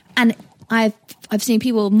I've seen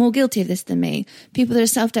people more guilty of this than me. People that are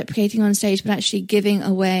self-deprecating on stage, but actually giving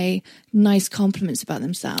away nice compliments about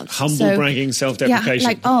themselves. Humble bragging self-deprecation. Yeah,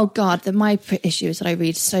 like, oh God, my issue is that I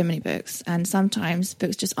read so many books, and sometimes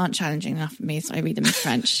books just aren't challenging enough for me, so I read them in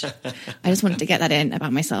French. I just wanted to get that in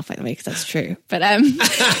about myself, by the way, because that's true. But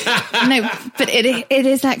no, but it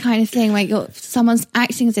is that kind of thing where someone's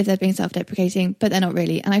acting as if they're being self-deprecating, but they're not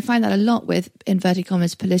really. And I find that a lot with, inverted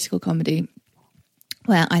commas, political comedy,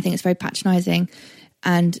 where I think it's very patronising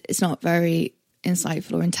and it's not very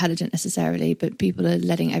insightful or intelligent necessarily, but people are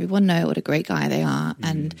letting everyone know what a great guy they are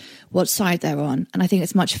and what side they're on. And I think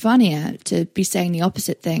it's much funnier to be saying the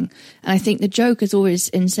opposite thing. And I think the joke is always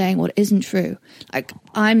in saying what isn't true. Like,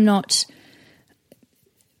 I'm not...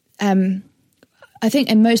 I think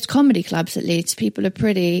in most comedy clubs, at least, people are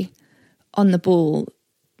pretty on the ball.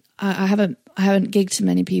 I haven't gigged to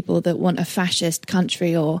many people that want a fascist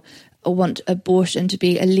country or want abortion to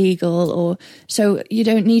be illegal, so you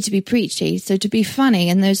don't need to be preachy. So to be funny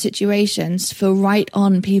in those situations for right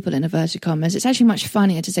on people, in inverted commas, it's actually much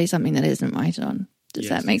funnier to say something that isn't right on. Does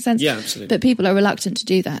that make sense? Yeah, absolutely. But people are reluctant to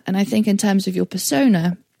do that. And I think in terms of your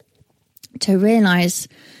persona, to realise,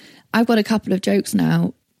 I've got a couple of jokes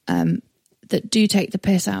now that do take the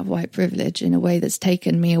piss out of white privilege in a way that's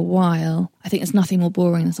taken me a while. I think there's nothing more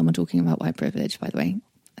boring than someone talking about white privilege, by the way.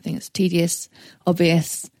 I think it's tedious,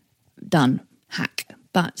 obvious, done, hack.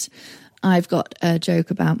 But I've got a joke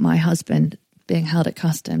about my husband being held at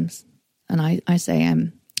customs, and I say,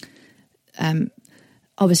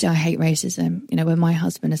 obviously I hate racism. You know, when my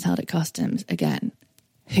husband is held at customs again,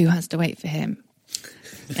 who has to wait for him?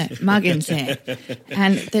 Muggins here.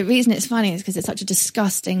 And the reason it's funny is because it's such a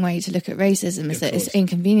disgusting way to look at racism, is that it's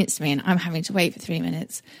inconvenienced me and I'm having to wait for 3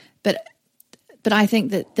 minutes. But I think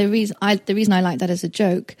that the reason I like that as a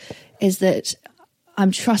joke is that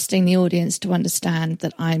I'm trusting the audience to understand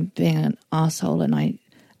that I'm being an arsehole, and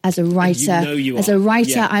as a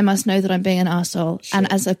writer, I must know that I'm being an arsehole. Sure.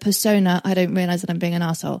 And as a persona, I don't realise that I'm being an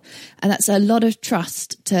arsehole. And that's a lot of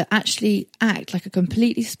trust to actually act like a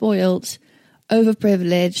completely spoiled,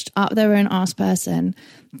 overprivileged, up their own arse person,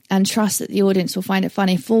 and trust that the audience will find it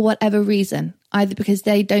funny for whatever reason, either because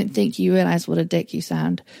they don't think you realise what a dick you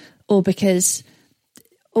sound, or because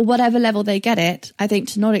or whatever level they get it, I think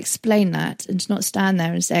to not explain that and to not stand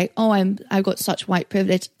there and say, oh, I've got such white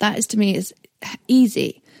privilege, that is to me is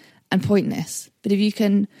easy and pointless. But if you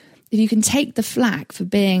can take the flack for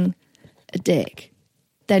being a dick,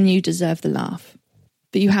 then you deserve the laugh.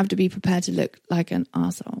 But you have to be prepared to look like an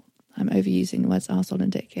arsehole. I'm overusing the words arsehole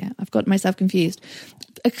and dick here. I've got myself confused.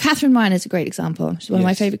 Catherine Ryan is a great example. She's one of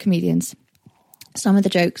my favourite comedians. Some of the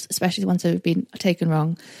jokes, especially the ones that have been taken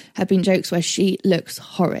wrong, have been jokes where she looks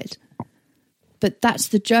horrid. But that's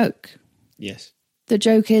the joke. Yes. The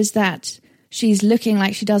joke is that she's looking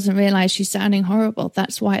like she doesn't realise she's sounding horrible.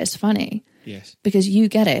 That's why it's funny. Yes. Because you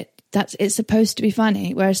get it. It's supposed to be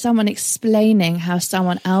funny. Whereas someone explaining how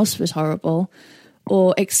someone else was horrible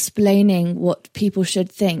or explaining what people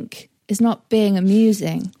should think is not being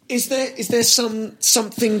amusing. Is there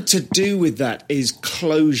something to do with that? Is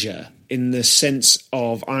closure, in the sense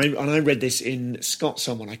of, I read this in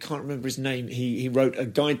someone, I can't remember his name, he wrote a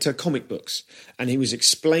guide to comic books, and he was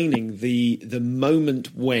explaining the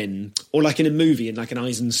moment when, or like in a movie, in like an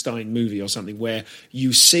Eisenstein movie or something, where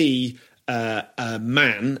you see a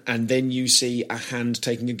man and then you see a hand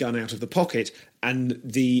taking a gun out of the pocket, and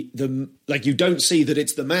the like, you don't see that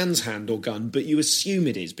it's the man's hand or gun, but you assume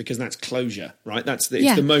it is, because that's closure, right? It's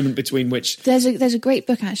the moment between which... There's a great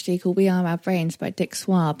book actually called We Are Our Brains by Dick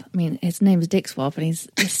Swab. I mean, his name is Dick Swab and he's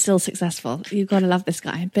still successful. You've got to love this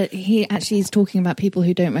guy. But he actually is talking about people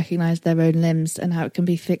who don't recognise their own limbs and how it can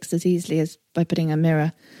be fixed as easily as by putting a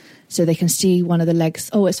mirror so they can see one of the legs.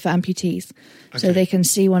 Oh, it's for amputees. Okay. So they can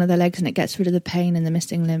see one of the legs and it gets rid of the pain in the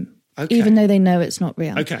missing limb. Okay. Even though they know it's not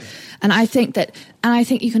real. Okay. And I think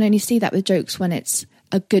you can only see that with jokes when it's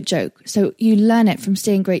a good joke. So you learn it from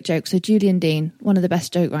seeing great jokes. So Julian Dean, one of the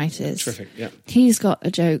best joke writers. Terrific, yeah. He's got a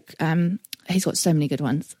joke. He's got so many good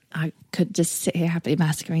ones. I could just sit here happily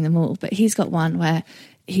massacring them all. But he's got one where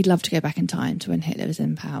he'd love to go back in time to when Hitler was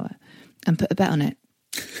in power and put a bet on it.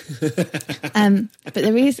 But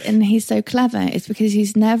the reason he's so clever is because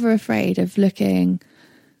he's never afraid of looking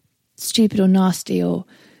stupid or nasty or...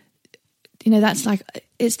 that's like,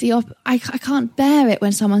 it's I can't bear it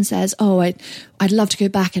when someone says, oh, I'd love to go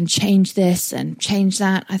back and change this and change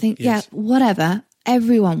that. I think, yes. Yeah, whatever.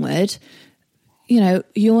 Everyone would,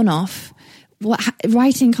 yawn off.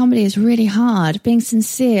 Writing comedy is really hard. Being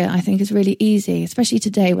sincere, I think, is really easy, especially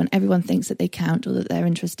today when everyone thinks that they count or that they're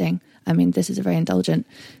interesting. I mean, this is a very indulgent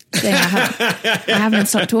thing. I haven't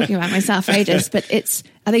stopped talking about myself for ages, but I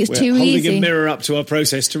think it's too easy. Holding a mirror up to our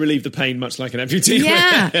process to relieve the pain, much like an amputee.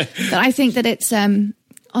 Yeah, but I think that it's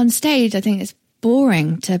on stage. I think it's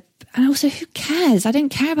boring and also, who cares? I don't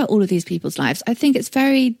care about all of these people's lives. I think it's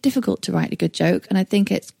very difficult to write a good joke, and I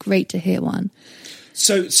think it's great to hear one.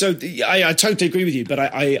 So I totally agree with you, but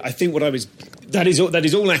I think that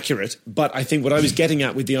is all accurate. But I think what I was getting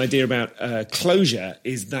at with the idea about closure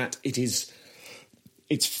is that it's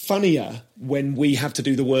funnier when we have to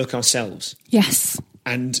do the work ourselves. Yes.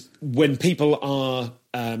 And when people are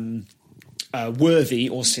worthy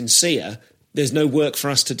or sincere, there's no work for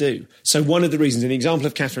us to do. So one of the reasons, in the example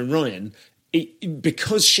of Catherine Ryan,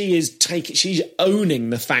 because she's owning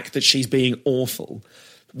the fact that she's being awful,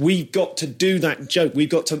 we've got to do that joke. We've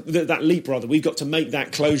got to that leap, rather. We've got to make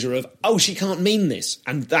that closure of, oh, she can't mean this,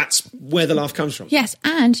 and that's where the laugh comes from. Yes,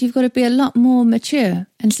 and you've got to be a lot more mature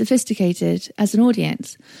and sophisticated as an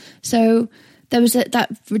audience. So there was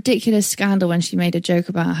that ridiculous scandal when she made a joke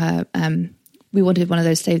about her. We wanted one of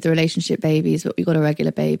those save the relationship babies, but we got a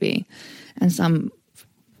regular baby, and some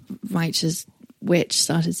righteous witch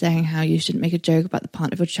started saying how you shouldn't make a joke about the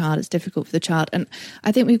partner of your child, it's difficult for the child. And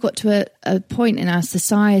I think we've got to a point in our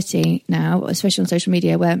society now, especially on social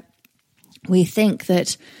media, where we think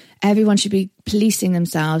that everyone should be policing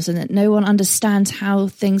themselves and that no one understands how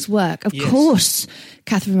things work. Of course,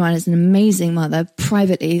 Catherine Ryan is an amazing mother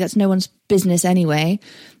privately. That's no one's business anyway.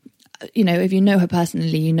 If you know her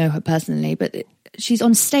personally, you know her personally, but she's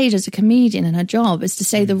on stage as a comedian and her job is to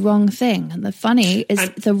say the wrong thing. And the funny is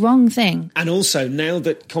the wrong thing. And also, now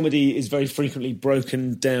that comedy is very frequently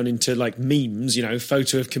broken down into like memes,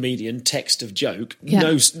 photo of comedian, text of joke,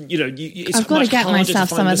 it's I've got to get myself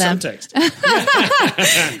some of them.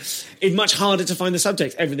 It's much harder to find the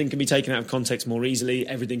subtext. Everything can be taken out of context more easily.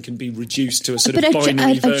 Everything can be reduced to a sort of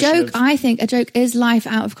binary version. I think a joke is life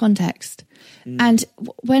out of context. And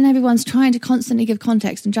when everyone's trying to constantly give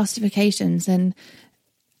context and justifications and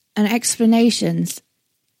explanations,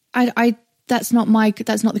 that's not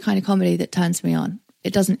the kind of comedy that turns me on.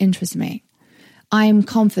 It doesn't interest me. I'm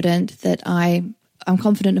confident I'm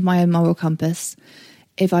confident of my own moral compass.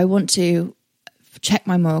 If I want to check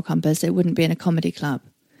my moral compass, it wouldn't be in a comedy club.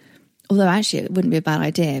 Although actually it wouldn't be a bad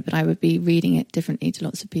idea, but I would be reading it differently to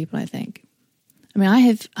lots of people, I think. I mean, I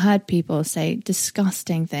have heard people say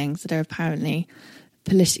disgusting things that are apparently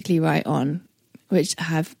politically right on, which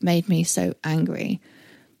have made me so angry.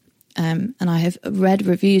 And I have read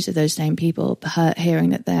reviews of those same people, hearing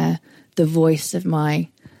that they're the voice of my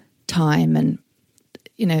time, and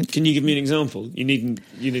Can you give me an example? You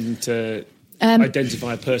needn't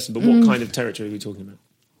identify a person, but what kind of territory are we talking about?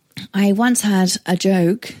 I once had a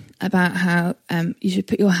joke about how you should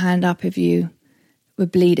put your hand up if you were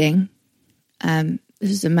bleeding. This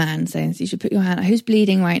is a man saying, so you should put your hand up. Who's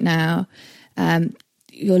bleeding right now?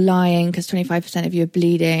 You're lying because 25% of you are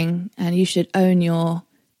bleeding, and you should own your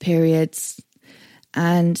periods,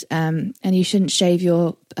 and you shouldn't shave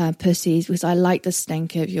your pussies because I like the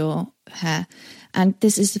stink of your hair. And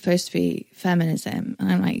this is supposed to be feminism.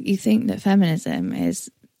 And I'm like, you think that feminism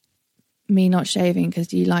is me not shaving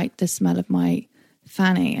because you like the smell of my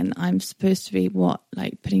fanny, and I'm supposed to be what,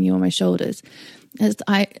 like putting you on my shoulders? It's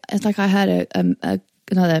like I heard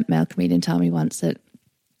another male comedian tell me once that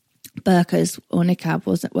burqas or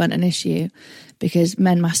niqab weren't an issue because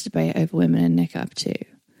men masturbate over women in niqab too.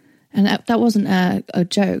 And that wasn't a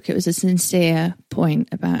joke. It was a sincere point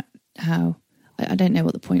about how, I don't know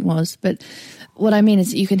what the point was, but what I mean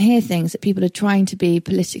is that you can hear things that people are trying to be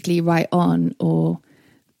politically right on, or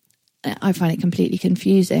I find it completely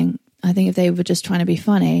confusing. I think if they were just trying to be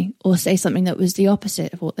funny or say something that was the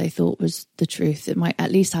opposite of what they thought was the truth, it might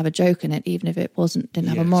at least have a joke in it, even if it didn't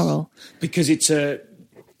have a moral. Because it's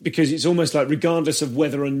almost like, regardless of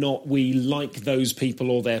whether or not we like those people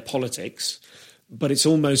or their politics, but it's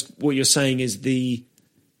almost what you're saying is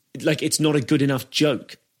it's not a good enough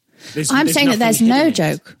joke. I'm saying that there's no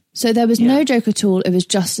joke. So there was no joke at all. It was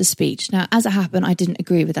just a speech. Now, as it happened, I didn't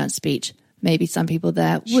agree with that speech. Maybe some people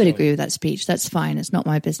there would agree with that speech. That's fine. It's not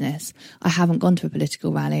my business. I haven't gone to a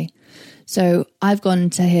political rally. So I've gone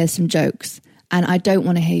to hear some jokes, and I don't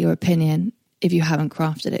want to hear your opinion if you haven't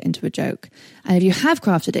crafted it into a joke. And if you have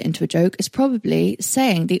crafted it into a joke, it's probably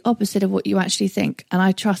saying the opposite of what you actually think. And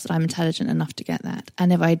I trust that I'm intelligent enough to get that.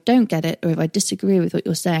 And if I don't get it, or if I disagree with what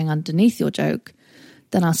you're saying underneath your joke,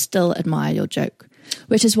 then I'll still admire your joke.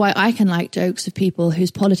 Which is why I can like jokes of people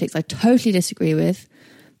whose politics I totally disagree with,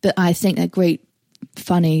 but I think they're great,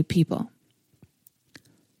 funny people.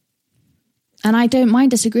 And I don't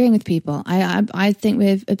mind disagreeing with people. I think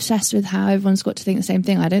we're obsessed with how everyone's got to think the same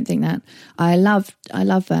thing. I don't think that. I love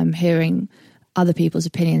hearing other people's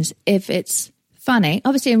opinions if it's funny.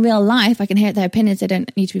 Obviously, in real life, I can hear their opinions. They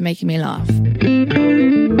don't need to be making me laugh.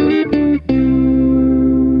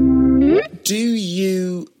 Do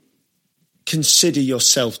you consider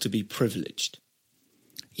yourself to be privileged?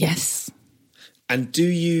 Yes. And do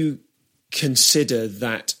you consider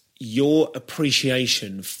that your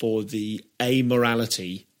appreciation for the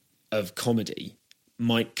amorality of comedy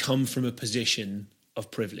might come from a position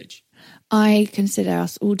of privilege? I consider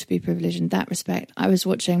us all to be privileged in that respect. I was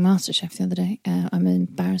watching MasterChef the other day. I'm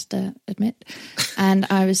embarrassed to admit. And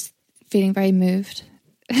I was feeling very moved.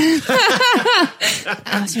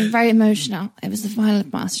 I was feeling very emotional. It was the final of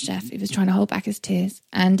MasterChef. He was trying to hold back his tears.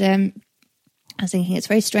 And I was thinking it's a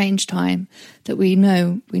very strange time that we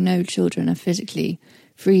know children are physically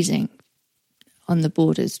freezing on the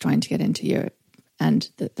borders trying to get into Europe, and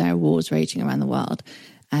that there are wars raging around the world,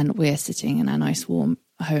 and we're sitting in our nice warm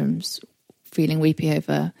homes feeling weepy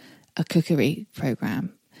over a cookery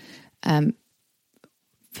program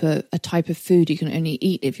for a type of food you can only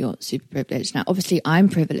eat if you're super privileged. Now, obviously I'm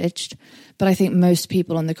privileged, but I think most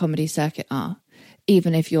people on the comedy circuit are.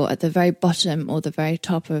 Even if you're at the very bottom or the very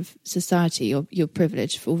top of society, you're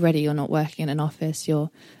privileged. Already you're not working in an office,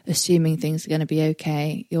 you're assuming things are going to be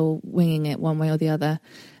okay, you're winging it one way or the other.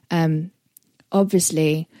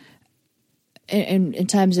 Obviously, in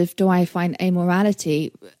terms of, do I find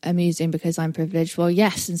amorality amusing because I'm privileged? Well,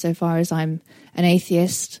 yes, insofar as I'm an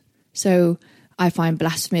atheist. So I find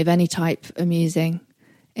blasphemy of any type amusing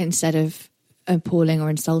instead of appalling or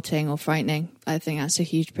insulting or frightening. I think that's a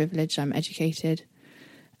huge privilege. I'm educated.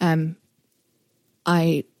 I'm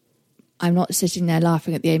not sitting there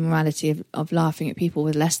laughing at the amorality of laughing at people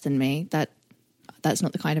with less than me. That's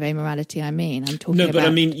not the kind of amorality I mean. I'm talking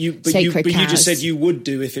about you just said you would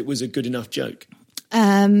do if it was a good enough joke.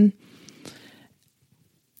 And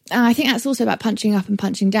I think that's also about punching up and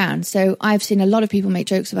punching down. So I've seen a lot of people make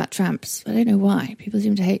jokes about tramps. I don't know why. People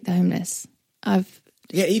seem to hate the homeless.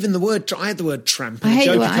 Even the word, I had the word tramp in a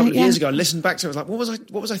joke a couple of years ago. I listened back to it. I was like,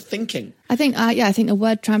 what was I thinking? I think the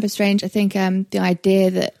word tramp is strange. I think the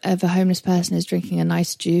idea that of a homeless person is drinking a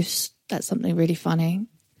nice juice, that's something really funny.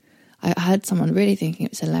 I heard someone really thinking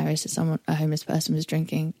it was hilarious that a homeless person was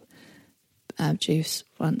drinking juice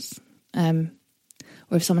once. Or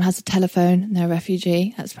if someone has a telephone and they're a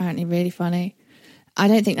refugee, that's apparently really funny. I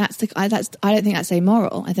don't think that's I don't think that's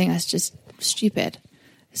amoral. I think that's just stupid.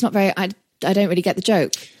 It's not very. I don't really get the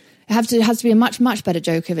joke. It has to be a much better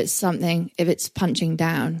joke if it's punching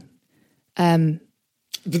down.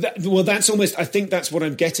 But that's almost. I think that's what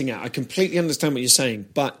I'm getting at. I completely understand what you're saying,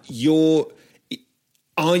 but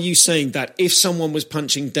are you saying that if someone was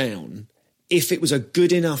punching down, if it was a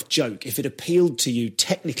good enough joke, if it appealed to you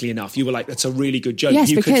technically enough, you were like, that's a really good joke.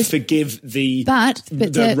 Yes, you could forgive the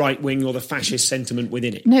right wing or the fascist sentiment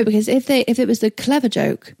within it. No, because if it was the clever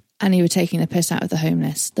joke and you were taking the piss out of the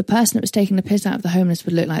homeless, the person that was taking the piss out of the homeless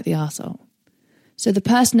would look like the arsehole. So the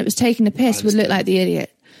person that was taking the piss would look like the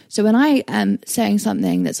idiot. So when I am saying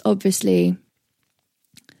something that's obviously,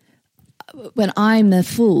 when I'm the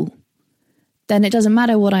fool, then it doesn't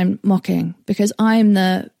matter what I'm mocking because I'm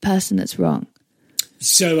the person that's wrong.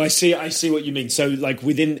 So I see what you mean. So like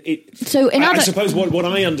within it. So I suppose what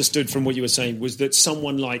I understood from what you were saying was that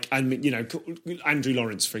someone like, Andrew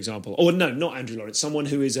Lawrence, for example, or no, not Andrew Lawrence, someone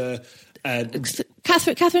who is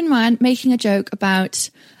Catherine Ryan making a joke about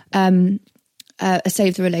a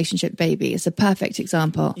Save the Relationship baby is a perfect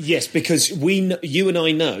example. Yes, because you and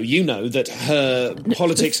I know, that her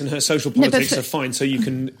politics and her social politics are fine, so you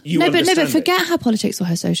understand but forget her politics or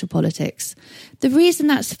her social politics. The reason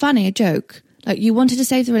that's funny, a joke, like you wanted to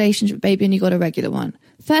save the relationship baby and you got a regular one.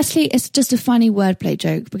 Firstly, it's just a funny wordplay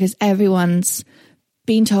joke because everyone's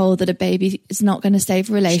been told that a baby is not going to save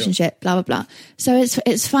a relationship, blah, blah, blah. So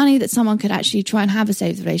it's funny that someone could actually try and have a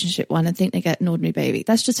Save the Relationship one and think they get an ordinary baby.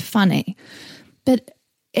 That's just funny. But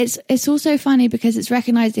it's also funny because it's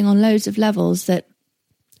recognizing on loads of levels that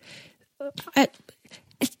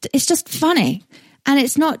it's just funny. And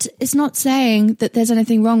it's not saying that there's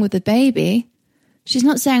anything wrong with the baby. She's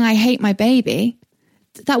not saying I hate my baby.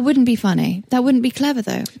 That wouldn't be funny. That wouldn't be clever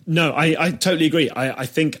though. No, I totally agree.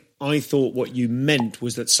 I thought what you meant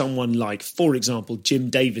was that someone like, for example, Jim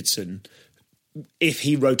Davidson, if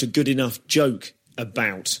he wrote a good enough joke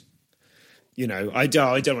about, I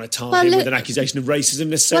don't want to tar him with an accusation of racism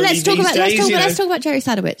necessarily. Let's talk about Jerry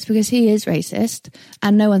Sadowitz because he is racist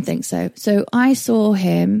and no one thinks so. So I saw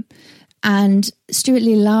him and Stuart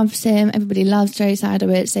Lee loves him. Everybody loves Jerry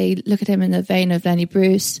Sadowitz. They look at him in the vein of Lenny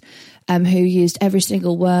Bruce, who used every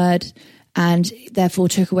single word and therefore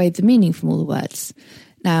took away the meaning from all the words.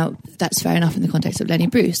 Now, that's fair enough in the context of Lenny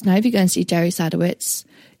Bruce. Now, if you go and see Jerry Sadowitz,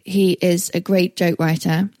 he is a great joke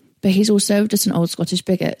writer, but he's also just an old Scottish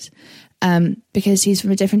bigot. Because he's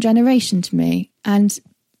from a different generation to me. And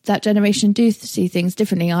that generation do see things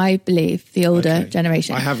differently, I believe, the older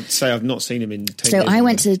generation. I've not seen him in 10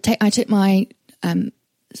 years. So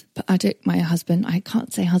I took my husband, I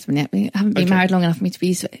can't say husband yet, we haven't been married long enough for me to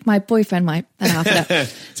be, my boyfriend might after.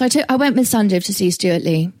 So I went with Sanjiv to see Stuart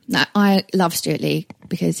Lee. Now, I love Stuart Lee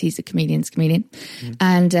because he's a comedian.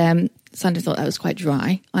 And Sanjiv thought that was quite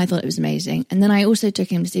dry. I thought it was amazing. And then I also took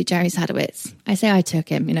him to see Jerry Sadowitz. I say I took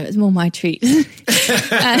him, it was more my treat.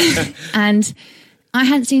 And I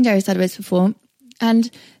hadn't seen Jerry Sadowitz before. And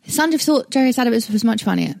Sanjiv thought Jerry Sadowitz was much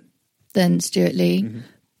funnier than Stuart Lee,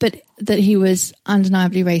 but that he was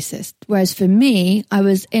undeniably racist. Whereas for me, I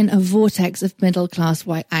was in a vortex of middle-class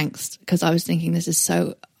white angst because I was thinking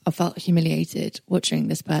I felt humiliated watching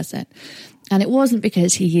this person. And it wasn't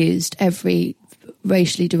because he used every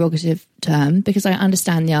racially derogative term, because I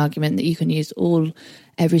understand the argument that you can use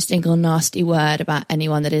every single nasty word about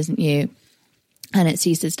anyone that isn't you and it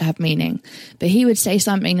ceases to have meaning. But he would say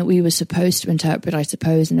something that we were supposed to interpret, I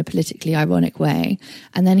suppose, in a politically ironic way.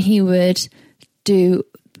 And then he would do,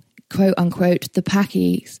 quote unquote, the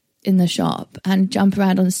packies in the shop and jump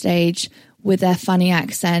around on stage with their funny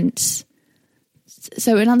accents.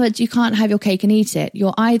 So in other words, you can't have your cake and eat it.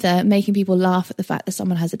 You're either making people laugh at the fact that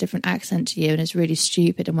someone has a different accent to you and is really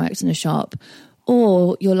stupid and works in a shop,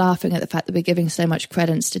 or you're laughing at the fact that we're giving so much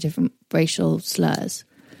credence to different racial slurs.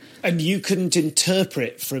 And you couldn't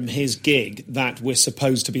interpret from his gig that we're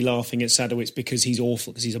supposed to be laughing at Sadowitz because he's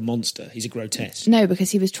awful, because he's a monster, he's a grotesque. No,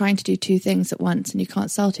 because he was trying to do two things at once, and you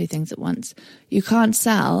can't sell two things at once. You can't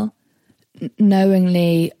sell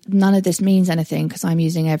knowingly, none of this means anything because I'm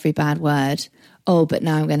using every bad word. Oh, but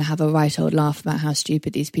now I'm going to have a right old laugh about how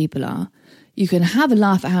stupid these people are. You can have a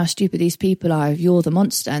laugh at how stupid these people are if you're the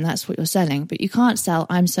monster and that's what you're selling. But you can't sell,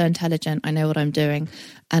 I'm so intelligent, I know what I'm doing,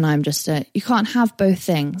 and I'm just you can't have both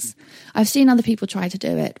things. I've seen other people try to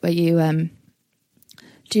do it where you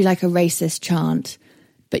do like a racist chant,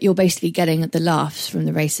 but you're basically getting the laughs from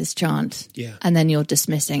the racist chant. Yeah. And then you're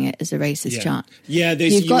dismissing it as a racist chant. Yeah,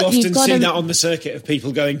 you often see that on the circuit of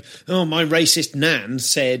people going, oh, my racist nan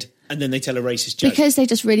said, and then they tell a racist joke. Because they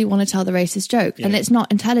just really want to tell the racist joke, and it's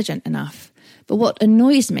not intelligent enough. But what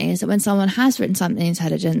annoys me is that when someone has written something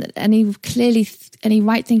intelligent that any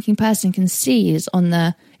right-thinking person can see is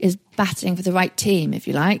batting for the right team, if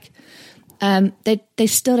you like, they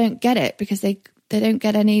still don't get it because they don't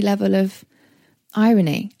get any level of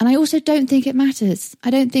irony. And I also don't think it matters.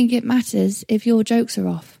 I don't think it matters if your jokes are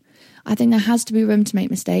off. I think there has to be room to make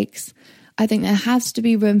mistakes. I think there has to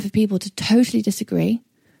be room for people to totally disagree.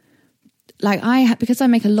 Like because I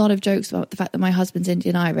make a lot of jokes about the fact that my husband's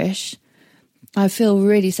Indian Irish, I feel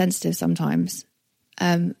really sensitive sometimes.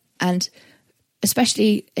 And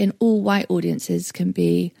especially in all white audiences can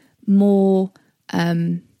be more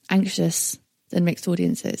anxious than mixed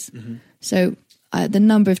audiences. Mm-hmm. So the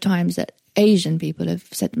number of times that Asian people have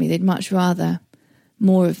said to me they'd much rather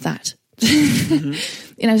more of that.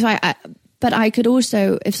 Mm-hmm. So but I could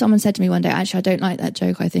also, if someone said to me one day, actually, I don't like that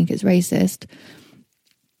joke, I think it's racist.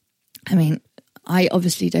 I mean, I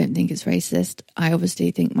obviously don't think it's racist. I obviously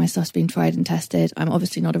think my stuff's been tried and tested. I'm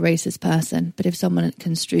obviously not a racist person. But if someone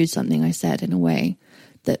construed something I said in a way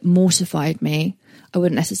that mortified me, I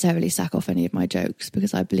wouldn't necessarily sack off any of my jokes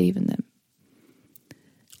because I believe in them.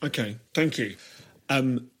 Okay, thank you.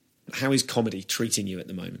 How is comedy treating you at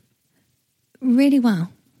the moment? Really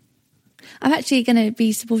well. I'm actually going to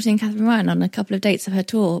be supporting Catherine Ryan on a couple of dates of her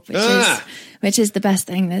tour, which is the best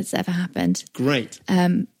thing that's ever happened. Great.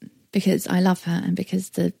 Because I love her and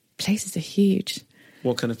because the places are huge.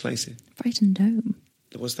 What kind of places? Brighton Dome.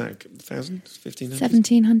 What's that, 1,000? 1,500?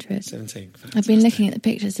 1,700. 17. Fantastic. I've been looking at the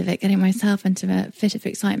pictures of it, getting myself into a fit of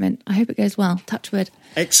excitement. I hope it goes well. Touch wood.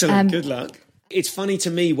 Excellent. Good luck. It's funny to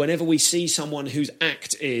me whenever we see someone whose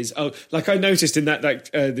act is, like I noticed in that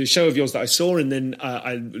the show of yours that I saw, and then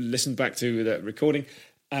I listened back to the recording.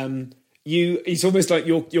 It's almost like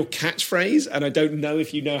your catchphrase, and I don't know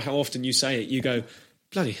if you know how often you say it. You go,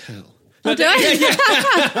 bloody hell. Oh, do I? Yeah.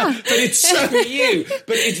 But it's so you.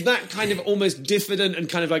 But it's that kind of almost diffident and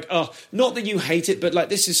kind of like, not that you hate it, but like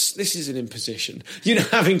this is an imposition,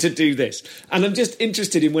 having to do this. And I'm just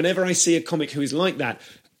interested in whenever I see a comic who is like that.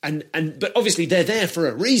 But obviously they're there for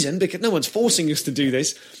a reason because no one's forcing us to do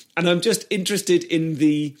this. And I'm just interested in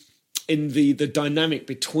the dynamic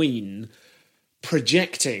between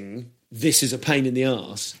projecting this is a pain in the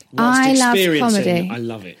arse whilst experiencing. Love comedy. I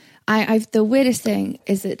love it. The weirdest thing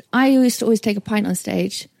is that I used to always take a pint on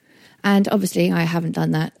stage, and obviously I haven't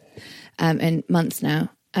done that in months now.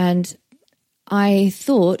 And I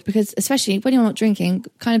thought, because especially when you're not drinking,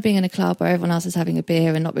 kind of being in a club where everyone else is having a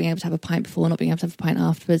beer and not being able to have a pint before, not being able to have a pint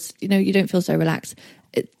afterwards, you don't feel so relaxed.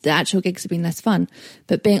 The actual gigs have been less fun.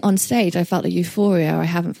 But being on stage, I felt a euphoria I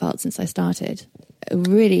haven't felt since I started. A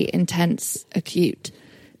really intense, acute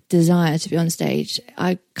desire to be on stage.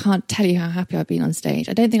 I can't tell you how happy I've been on stage.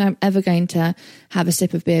 I don't think I'm ever going to have a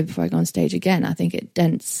sip of beer before I go on stage again. I think it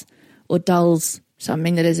dents or dulls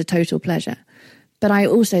something that is a total pleasure. But I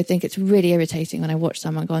also think it's really irritating when I watch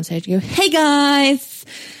someone go on stage and go, hey guys,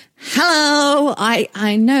 hello.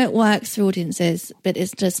 I know it works for audiences, but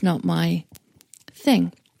it's just not my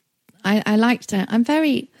thing. I like to,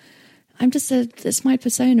 it's my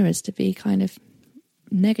persona is to be kind of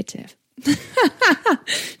negative.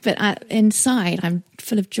 But inside, I'm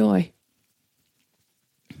full of joy.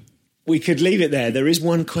 We could leave it there. There is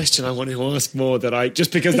one question I want to ask more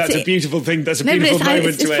just because that's a beautiful thing. That's a beautiful moment to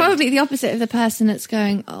end. It's probably the opposite of the person that's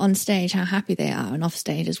going on stage, how happy they are, and off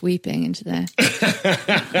stage is weeping into their...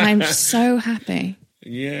 I'm so happy.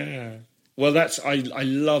 Yeah. Well, I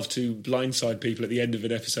love to blindside people at the end of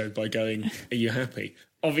an episode by going, are you happy?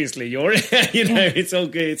 Obviously, you're, it's all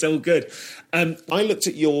good. It's all good. I looked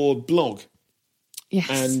at your blog. Yes.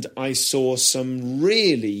 And I saw some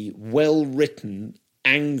really well-written,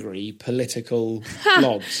 angry political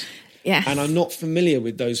blogs. Yes. And I'm not familiar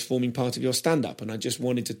with those forming part of your stand-up. And I just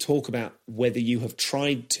wanted to talk about whether you have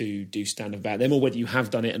tried to do stand-up about them or whether you have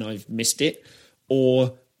done it and I've missed it,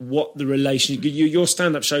 or what the relation... Your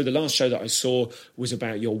stand-up show, the last show that I saw, was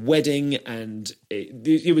about your wedding, and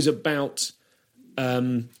it was about... I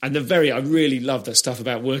really love that stuff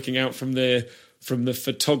about working out from the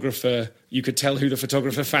photographer. You could tell who the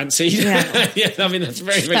photographer fancied. Yeah, yeah. I mean, that's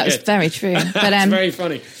very, very that was good. very true. But that's very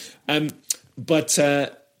funny. But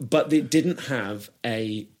it didn't have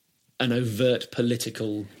an overt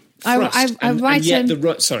political thrust.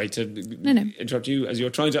 Sorry to interrupt you as you're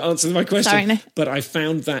trying to answer my question. Sorry, no. But I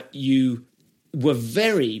found that you were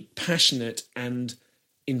very passionate and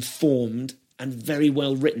informed and very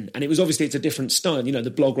well written. And it's a different style.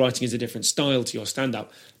 The blog writing is a different style to your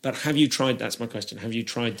stand-up. But have you tried, that's my question, have you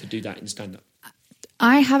tried to do that in stand-up?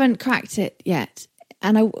 I haven't cracked it yet.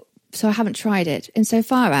 So I haven't tried it.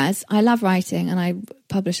 Insofar as I love writing and I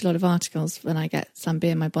publish a lot of articles when I get some bee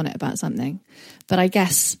in my bonnet about something. But I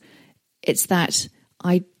guess It's that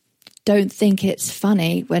I don't think it's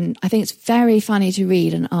funny I think it's very funny to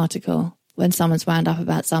read an article when someone's wound up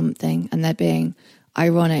about something and they're being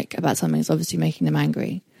ironic about something that's obviously making them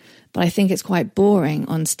angry. But I think it's quite boring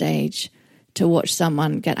on stage to watch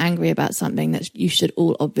someone get angry about something that you should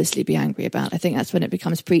all obviously be angry about. I think that's when it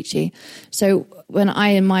becomes preachy. So when I,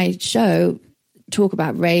 in my show, talk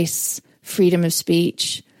about race, freedom of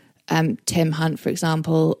speech, Tim Hunt, for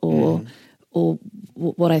example, or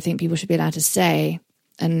what I think people should be allowed to say,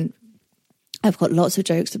 and I've got lots of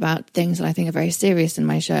jokes about things that I think are very serious in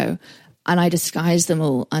my show, and I disguise them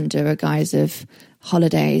all under a guise of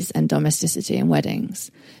holidays and domesticity and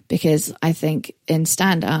weddings, because I think in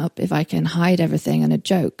stand-up, if I can hide everything in a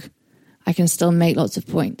joke, I can still make lots of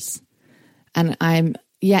points. And I'm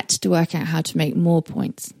yet to work out how to make more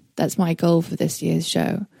points. That's my goal for this year's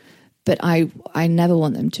show. But I never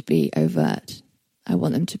want them to be overt. I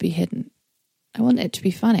want them to be hidden. I want it to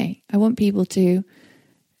be funny. I want people to...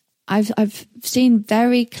 I've seen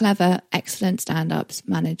very clever, excellent stand-ups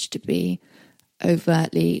manage to be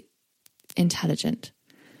overtly intelligent,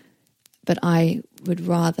 but I would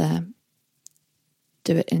rather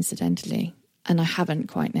do it incidentally, and I haven't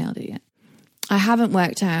quite nailed it yet. I haven't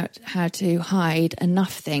worked out how to hide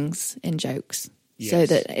enough things in jokes so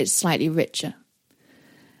that it's slightly richer.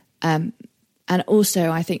 And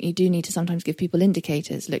also, I think you do need to sometimes give people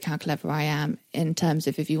indicators. Look how clever I am, in terms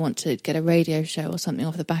of if you want to get a radio show or something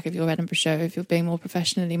off the back of your Edinburgh show, if you're being more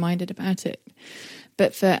professionally minded about it.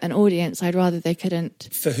 But for an audience, I'd rather they couldn't.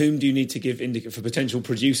 For whom do you need to give indicators? For potential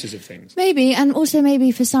producers of things? Maybe, and also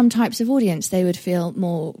maybe for some types of audience, they would feel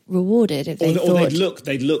more rewarded if they thought... Or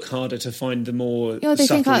they'd look harder to find the more they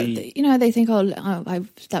subtly... they think,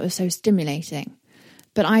 that was so stimulating.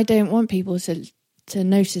 But I don't want people to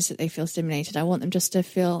notice that they feel stimulated. I want them just to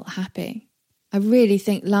feel happy. I really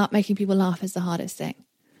think making people laugh is the hardest thing.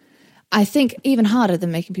 I think even harder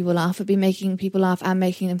than making people laugh would be making people laugh and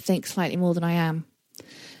making them think slightly more than I am.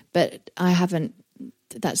 But I haven't.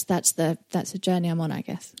 That's a journey I'm on, I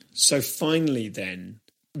guess. So finally, then,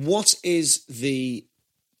 what is the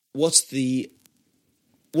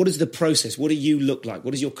process? What do you look like?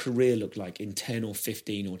 What does your career look like in 10 or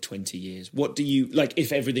 15 or 20 years? What do you like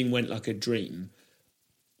if everything went like a dream?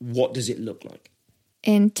 What does it look like?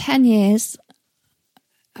 In 10 years,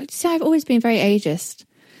 I'd say I've always been very ageist.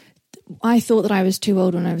 I thought that I was too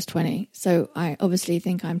old when I was 20. So I obviously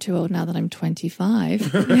think I'm too old now that I'm 25.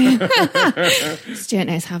 Stuart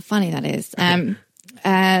knows how funny that is.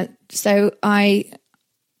 So I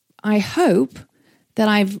hope that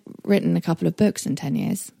I've written a couple of books in 10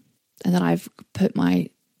 years and that I've put my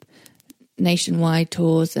nationwide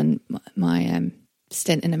tours and my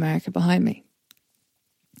stint in America behind me.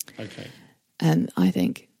 Okay. And I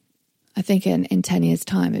think in 10 years'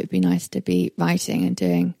 time, it would be nice to be writing and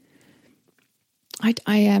doing...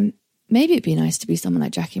 maybe it'd be nice to be someone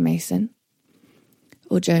like Jackie Mason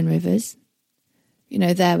or Joan Rivers,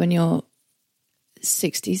 there when you're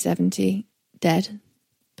 60, 70, dead.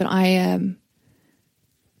 But I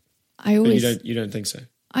always... But you don't think so?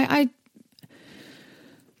 I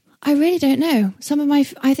really don't know.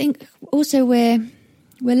 I think also we're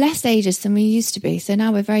less ageist than we used to be. So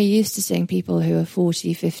now we're very used to seeing people who are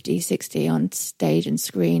 40, 50, 60 on stage and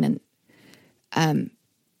screen. And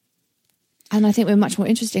I think we're much more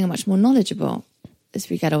interesting and much more knowledgeable as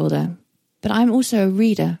we get older. But I'm also a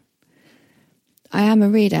reader. I am a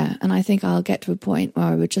reader, and I think I'll get to a point where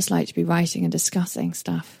I would just like to be writing and discussing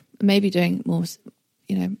stuff. Maybe doing more,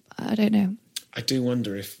 I don't know. I do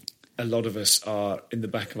wonder if a lot of us are, in the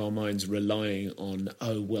back of our minds, relying on,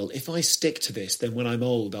 if I stick to this, then when I'm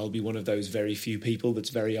old, I'll be one of those very few people that's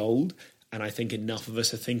very old. And I think enough of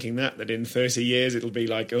us are thinking that in 30 years it'll be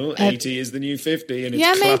like, 80 is the new 50, and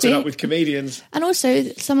it's cluttered up with comedians. And also,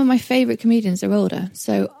 some of my favourite comedians are older.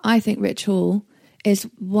 So I think Rich Hall is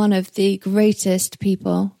one of the greatest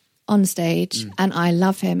people on stage, and I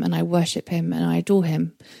love him and I worship him and I adore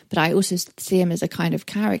him. But I also see him as a kind of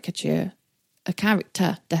caricature, a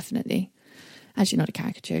character, definitely. Actually, not a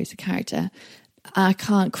caricature, he's a character. I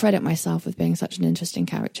can't credit myself with being such an interesting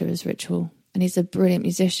character as Rich Hall. And he's a brilliant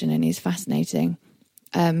musician and he's fascinating.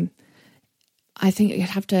 I think you'd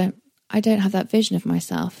have to... I don't have that vision of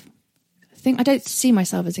myself. I don't see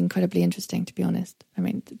myself as incredibly interesting, to be honest. I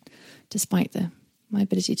mean, despite my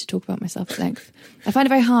ability to talk about myself at length. I find it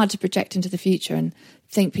very hard to project into the future and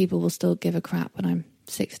think people will still give a crap when I'm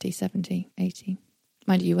 60, 70, 80.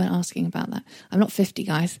 Mind you, you weren't asking about that. I'm not 50,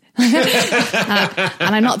 guys. And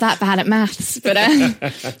I'm not that bad at maths. But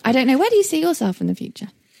I don't know. Where do you see yourself in the future?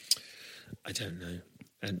 I don't know.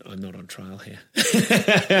 And I'm not on trial here.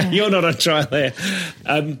 Yeah. You're not on trial here.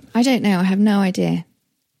 I don't know. I have no idea.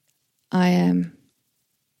 I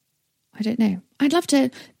don't know. I'd love to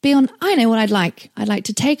be on. I know what I'd like. I'd like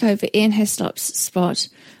to take over Ian Hislop's spot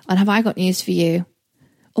on Have I Got News for You,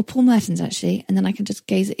 or Paul Merton's actually, and then I can just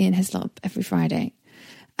gaze at Ian Hislop every Friday.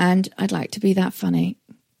 And I'd like to be that funny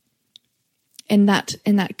in that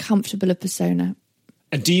comfortable a persona.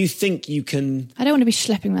 And do you think you can? I don't want to be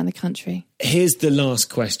schlepping around the country. Here's the last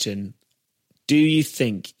question: do you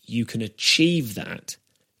think you can achieve that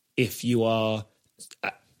if you are?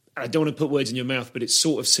 I don't want to put words in your mouth, but I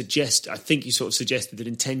think you sort of suggested that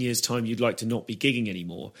in 10 years' time you'd like to not be gigging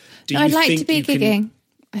anymore. I'd like to be gigging.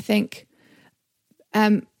 I think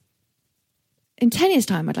in 10 years'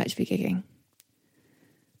 time I'd like to be gigging.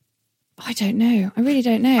 I don't know. I really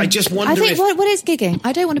don't know. I just wonder what is gigging?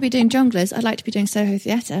 I don't want to be doing Jongleurs. I'd like to be doing Soho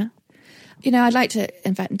Theatre. You know, I'd like to,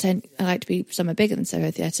 in fact, I'd like to be somewhere bigger than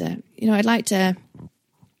Soho Theatre. You know, I'd like to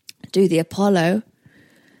do the Apollo.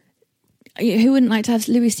 Who wouldn't like to have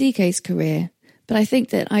Louis C.K.'s career? But I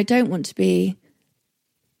think that I don't want to be,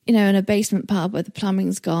 you know, in a basement pub where the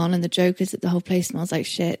plumbing's gone and the joke is that the whole place smells like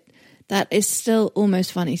shit. That is still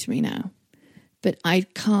almost funny to me now. But I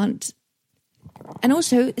can't. And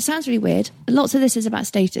also, it sounds really weird. Lots of this is about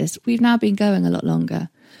status. We've now been going a lot longer.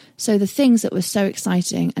 So the things that were so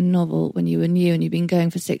exciting and novel when you were new and you've been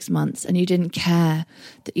going for 6 months and you didn't care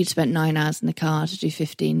that you'd spent 9 hours in the car to do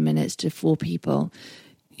 15 minutes to 4 people.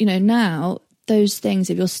 You know, now those things,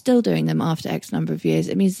 if you're still doing them after X number of years,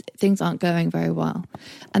 it means things aren't going very well.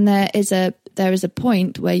 And there is a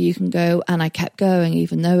point where you can go, and I kept going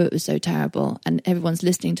even though it was so terrible, and everyone's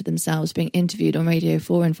listening to themselves being interviewed on Radio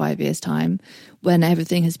 4 in 5 years' time when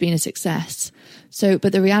everything has been a success. So,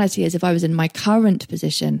 but the reality is, if I was in my current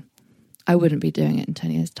position, I wouldn't be doing it in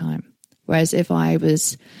 10 years' time. Whereas if I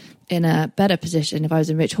was in a better position, if I was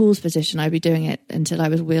in Rich Hall's position, I'd be doing it until I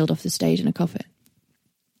was wheeled off the stage in a coffin.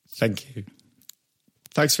 Thank you.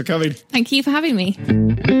 Thanks for coming. Thank you for having me.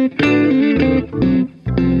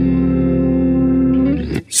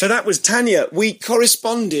 So that was Tania. We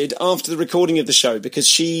corresponded after the recording of the show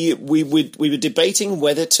because we were debating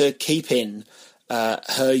whether to keep in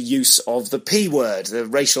her use of the P word, the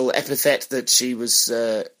racial epithet that she was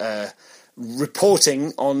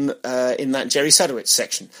reporting on in that Jerry Sadowitz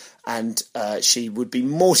section. And she would be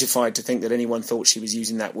mortified to think that anyone thought she was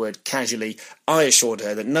using that word casually. I assured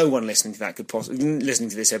her that no one listening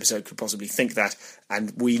to this episode could possibly think that,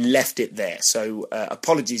 and we left it there. So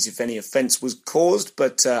apologies if any offence was caused,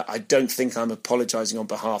 but I don't think I'm apologising on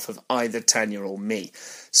behalf of either Tania or me.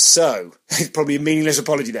 So it's probably a meaningless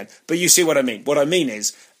apology then. But you see what I mean. What I mean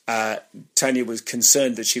is Tania was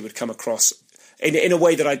concerned that she would come across in a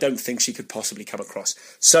way that I don't think she could possibly come across.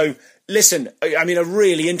 So listen, I mean, a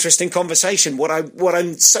really interesting conversation. What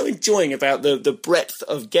I'm so enjoying about the breadth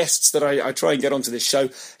of guests that I try and get onto this show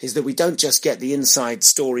is that we don't just get the inside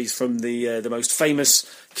stories from the most famous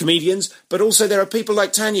comedians, but also there are people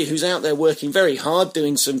like Tania who's out there working very hard,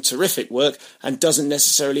 doing some terrific work, and doesn't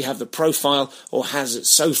necessarily have the profile or has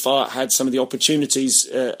so far had some of the opportunities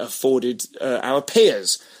afforded our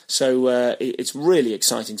peers. So it's really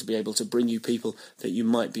exciting to be able to bring you people that you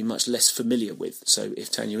might be much less familiar with. So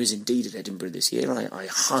if Tania is indeed at Edinburgh this year, I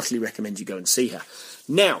heartily recommend you go and see her.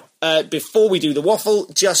 Now, before we do the waffle,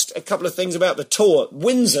 just a couple of things about the tour.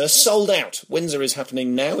 Windsor sold out. Windsor is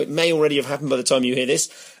happening now. It may already have happened by the time you hear this.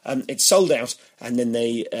 It's sold out, and then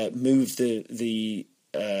they moved the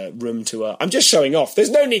room to I'm just showing off. There's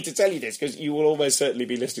no need to tell you this because you will almost certainly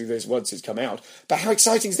be listening to this once it's come out. But how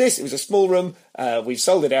exciting is this? It was a small room. We've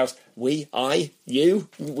sold it out. We've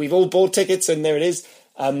all bought tickets, and there it is.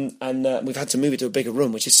 And we've had to move it to a bigger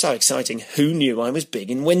room, which is so exciting. Who knew I was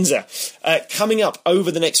big in Windsor? Coming up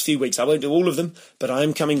over the next few weeks, I won't do all of them, but I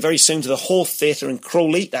am coming very soon to the Hawth Theatre in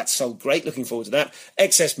Crawley. That's sold great. Looking forward to that.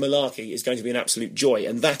 Excess Malarkey is going to be an absolute joy,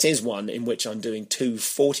 and that is one in which I'm doing 2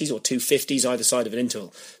 40s or 2 50s either side of an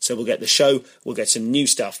interval. So we'll get the show, we'll get some new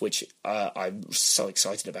stuff, which I'm so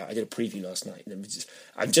excited about. I did a preview last night, and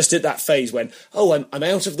I'm just at that phase when, I'm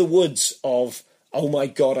out of the woods of, oh my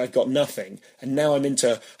God, I've got nothing. And now I'm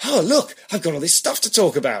into, oh, look, I've got all this stuff to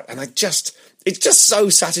talk about. And it's just so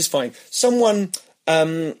satisfying. Someone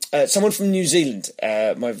from New Zealand,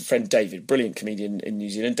 my friend David, brilliant comedian in New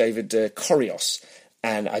Zealand, David Corios.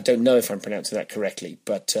 And I don't know if I'm pronouncing that correctly,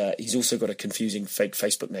 but he's also got a confusing fake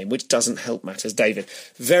Facebook name, which doesn't help matters. David,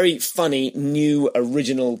 very funny, new,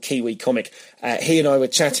 original Kiwi comic. He and I were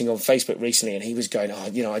chatting on Facebook recently, and he was going, I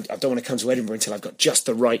don't want to come to Edinburgh until I've got just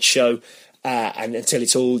the right show. and until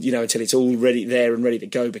it's all ready there and ready to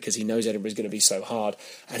go, because he knows Edinburgh is going to be so hard.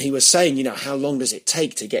 And he was saying, how long does it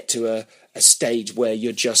take to get to a stage where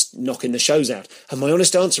you're just knocking the shows out? And my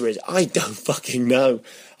honest answer is, I don't fucking know.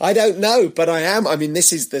 I don't know, but I am. I mean,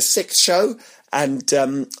 this is the 6th show, and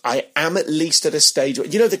I am at least at a stage where,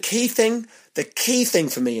 the key thing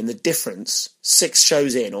for me, and the difference, 6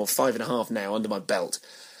 shows in, or 5.5 now under my belt,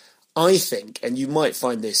 I think, and you might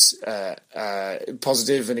find this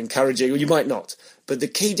positive and encouraging, or you might not, but the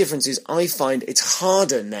key difference is I find it's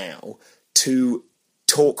harder now to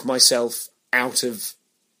talk myself out of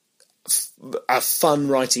a fun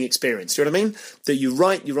writing experience. Do you know what I mean? That you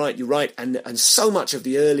write, and so much of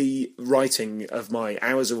the early writing of my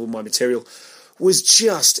hours of all my material was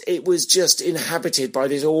just inhabited by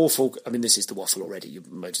this awful, I mean, this is the waffle already, you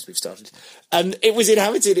notice we've started, and it was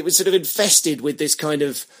sort of infested with this kind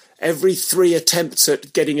of, every 3 attempts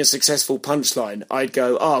at getting a successful punchline, I'd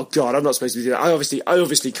go, oh God, I'm not supposed to do that, I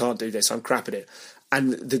obviously can't do this, I'm crap at it.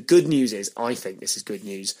 And the good news is, I think this is good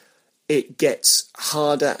news, it gets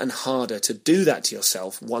harder and harder to do that to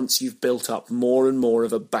yourself once you've built up more and more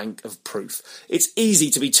of a bank of proof. It's easy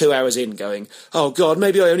to be 2 hours in going, oh God,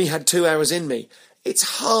 maybe I only had 2 hours in me.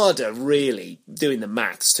 It's harder, really, doing the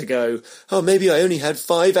maths to go, oh, maybe I only had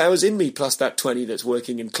 5 hours in me, plus that 20 that's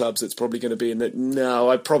working in clubs that's probably going to be in that. No,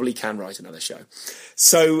 I probably can write another show.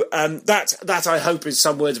 So that I hope is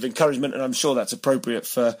some words of encouragement, and I'm sure that's appropriate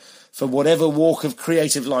for whatever walk of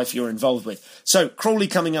creative life you're involved with. So, Crawley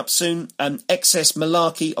coming up soon. Excess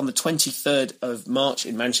Malarkey on the 23rd of March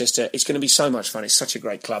in Manchester. It's going to be so much fun. It's such a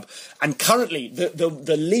great club. And currently, the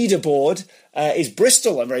leaderboard is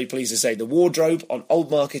Bristol, I'm very pleased to say. The Wardrobe on Old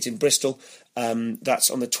Market in Bristol. That's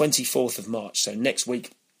on the 24th of March, so next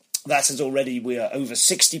week. That is already, we are over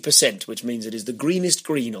 60%, which means it is the greenest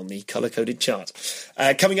green on the colour-coded chart.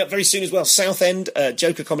 Coming up very soon as well, Southend,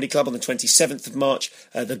 Joker Comedy Club on the 27th of March,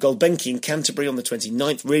 the Gulbenkian in Canterbury on the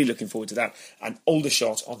 29th, really looking forward to that, and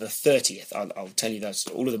Aldershot on the 30th. I'll tell you those,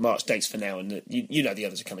 all of the March dates for now, and you know the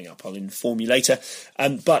others are coming up. I'll inform you later.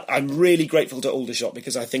 But I'm really grateful to Aldershot,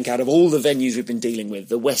 because I think out of all the venues we've been dealing with,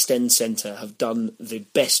 the West End Centre have done the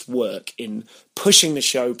best work in pushing the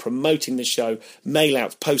show, promoting the show,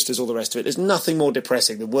 mail-outs, posters, all the rest of it. There's nothing more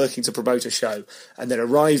depressing than working to promote a show and then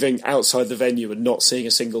arriving outside the venue and not seeing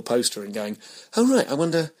a single poster and going, oh right, I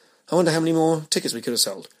wonder how many more tickets we could have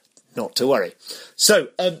sold. Not to worry. So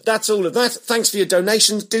that's all of that. Thanks for your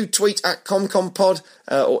donations. Do tweet at ComComPod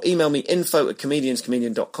or email me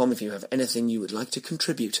info@comedianscomedian.com if you have anything you would like to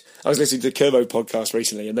contribute. I was listening to the Kermo podcast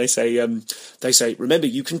recently, and they say, remember,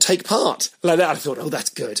 you can take part. Like that, I thought, oh, that's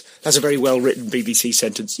good. That's a very well-written BBC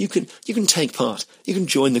sentence. You can take part. You can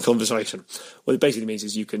join the conversation. What it basically means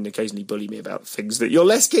is you can occasionally bully me about things that you're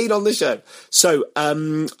less keen on the show. So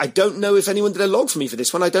I don't know if anyone did a log for me for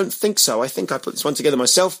this one. I don't think so. I think I put this one together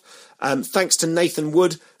myself. Thanks to Nathan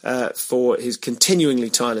Wood for his continuingly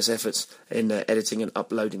tireless efforts in editing and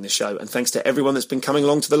uploading the show. And thanks to everyone that's been coming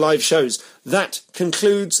along to the live shows. That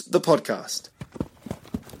concludes the podcast.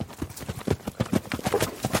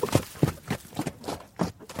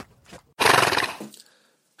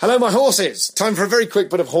 Hello, my horses. Time for a very quick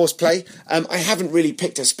bit of horseplay. I haven't really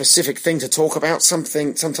picked a specific thing to talk about.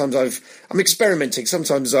 Sometimes I'm experimenting.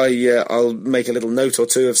 Sometimes I'll make a little note or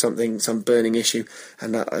two of something, some burning issue.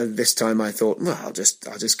 And this time I thought, well, I'll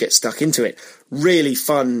just get stuck into it. Really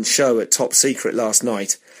fun show at Top Secret last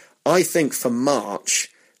night. I think for March,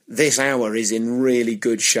 this hour is in really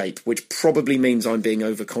good shape, which probably means I'm being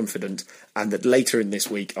overconfident, and that later in this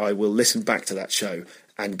week I will listen back to that show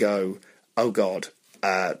and go, oh God,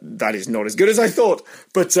 that is not as good as I thought.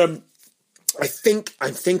 But I think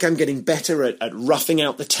I'm getting better at roughing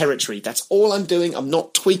out the territory. That's all I'm doing. I'm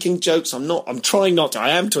not tweaking jokes. I'm trying not to. I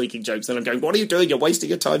am tweaking jokes. And I'm going, what are you doing? You're wasting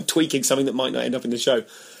your time tweaking something that might not end up in the show.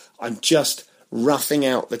 I'm just roughing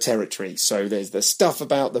out the territory. So there's the stuff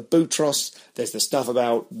about the Boutros. There's the stuff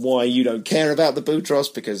about why you don't care about the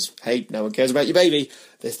Boutros because, hey, no one cares about your baby.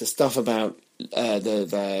 There's the stuff about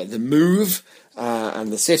the move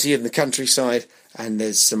and the city and the countryside. And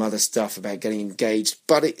there's some other stuff about getting engaged.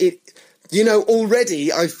 But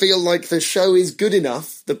already I feel like the show is good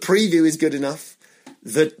enough, the preview is good enough,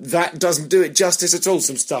 that doesn't do it justice at all.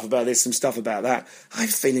 Some stuff about this, some stuff about that. I'm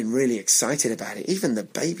feeling really excited about it. Even the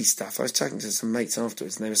baby stuff. I was talking to some mates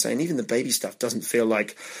afterwards, and they were saying even the baby stuff doesn't feel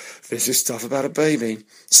like this is stuff about a baby.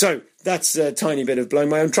 So that's a tiny bit of blowing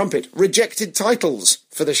my own trumpet. Rejected titles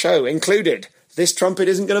for the show included. This trumpet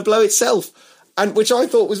isn't going to blow itself. and which I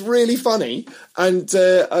thought was really funny. And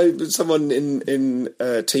someone in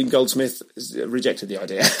Team Goldsmith rejected the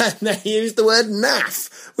idea, and they used the word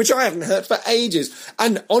naff, which I haven't heard for ages.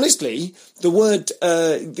 And honestly,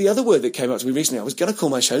 the other word that came up to me recently, I was going to call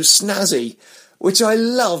my show snazzy, which I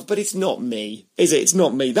love, but it's not me, is it? It's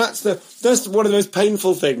not me. That's one of the most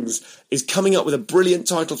painful things, is coming up with a brilliant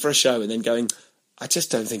title for a show and then going, I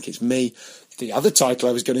just don't think it's me. The other title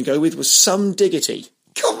I was going to go with was Some Diggity.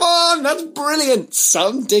 Come on, that's brilliant.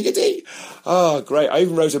 Some Diggity. Oh, great. I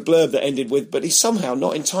even wrote a blurb that ended with, but he's somehow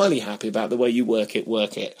not entirely happy about the way you work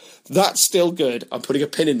it. That's still good. I'm putting a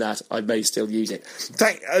pin in that. I may still use it.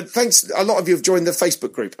 Thanks. A lot of you have joined the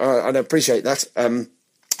Facebook group, and I appreciate that.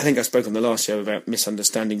 I think I spoke on the last show about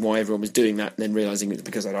misunderstanding why everyone was doing that and then realising it was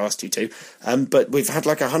because I'd asked you to. But we've had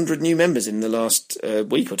like 100 new members in the last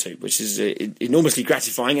week or two, which is enormously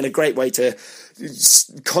gratifying and a great way to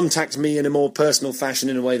contact me in a more personal fashion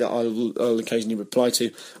in a way that I'll occasionally reply to.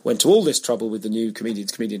 Went to all this trouble with the new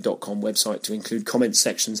comedianscomedian.com website to include comment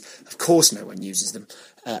sections. Of course no one uses them.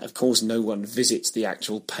 Of course no one visits the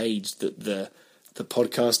actual page that the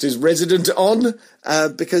podcast is resident on,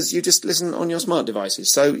 because you just listen on your smart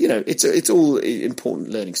devices. So, it's all important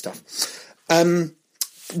learning stuff.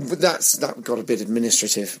 That got a bit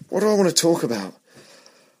administrative. What do I want to talk about?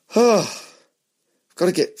 I've got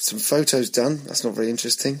to get some photos done. That's not very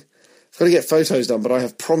interesting. I've got to get photos done, but I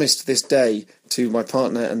have promised this day to my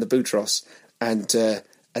partner and the Boutros, and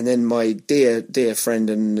then my dear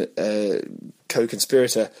friend and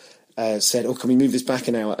co-conspirator said, can we move this back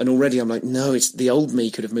an hour? And already I'm like, no, it's the old me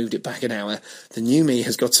could have moved it back an hour. The new me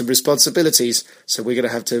has got some responsibilities, so we're going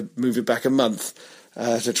to have to move it back a month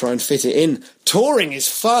to try and fit it in. Touring is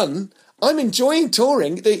fun. I'm enjoying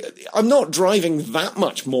touring. I'm not driving that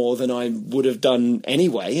much more than I would have done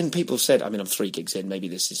anyway. And people have said, I'm 3 gigs in,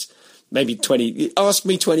 maybe 20. Ask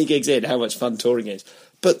me 20 gigs in how much fun touring is.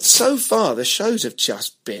 But so far, the shows have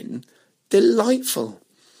just been delightful.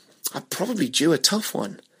 I'm probably due a tough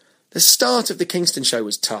one. The start of the Kingston show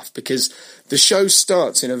was tough because the show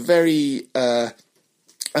starts in a very,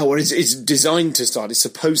 it's designed to start, it's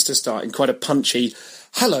supposed to start in quite a punchy,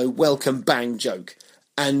 hello, welcome, bang joke.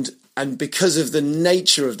 And because of the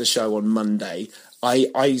nature of the show on Monday, I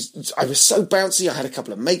was so bouncy. I had a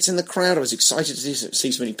couple of mates in the crowd. I was excited to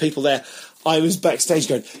see so many people there. I was backstage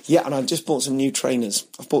going, yeah, and I've just bought some new trainers.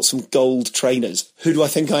 I've bought some gold trainers. Who do I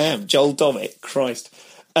think I am? Joel Dommett. Christ.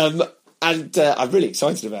 And I'm really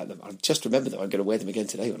excited about them. I just remember that I'm going to wear them again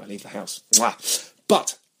today when I leave the house. Mwah.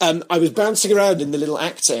 But I was bouncing around in the little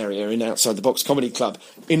acts area in outside the Box Comedy Club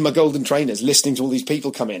in my golden trainers, listening to all these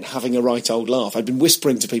people come in, having a right old laugh. I'd been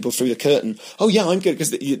whispering to people through the curtain, oh yeah, I'm good,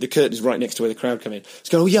 because the curtain is right next to where the crowd come in. It's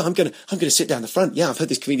going, oh yeah, I'm going to sit down the front. Yeah, I've heard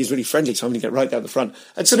this comedian's really friendly, so I'm going to get right down the front.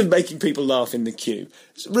 And sort of making people laugh in the queue.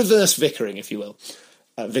 It's reverse vicaring, if you will.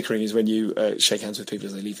 Vicaring is when you shake hands with people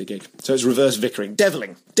as they leave the gig. So it's reverse vicaring.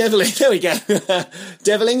 Deviling. There we go.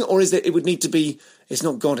 Deviling, or is it would need to be, it's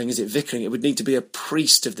not godding, is it vicaring? It would need to be a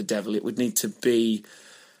priest of the devil. It would need to be,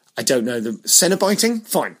 I don't know, the Cenobiting?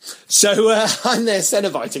 Fine. So I'm there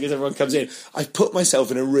Cenobiting as everyone comes in. I've put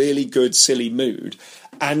myself in a really good, silly mood.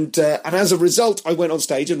 And as a result, I went on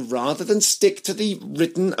stage, and rather than stick to the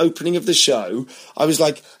written opening of the show, I was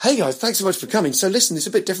like, hey guys, thanks so much for coming. So listen, it's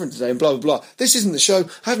a bit different today and blah, blah, blah. This isn't the show.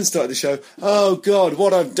 I haven't started the show. Oh God,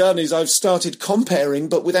 what I've done is I've started comparing,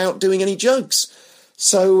 but without doing any jokes.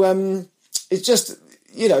 So it's just,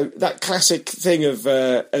 that classic thing of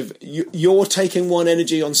you're taking one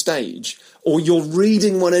energy on stage, or you're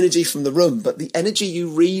reading one energy from the room, but the energy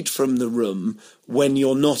you read from the room when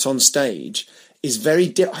you're not on stage is very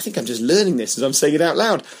different. I think I'm just learning this as I'm saying it out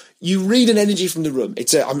loud. You read an energy from the room.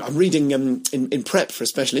 I'm reading in prep for a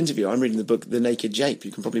special interview. I'm reading the book The Naked Jape.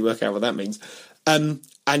 You can probably work out what that means. And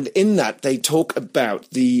in that they talk about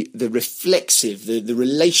the reflexive, the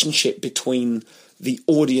relationship between the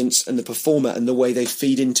audience and the performer and the way they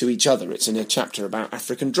feed into each other. It's in a chapter about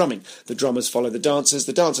African drumming. The drummers follow the dancers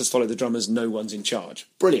follow the drummers, no one's in charge.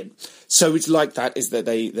 Brilliant. So it's like that, is that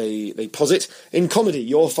they posit. In comedy,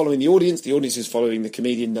 you're following the audience is following the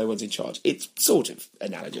comedian, no one's in charge. It's sort of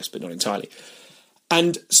analogous, but not entirely.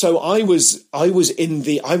 And so I was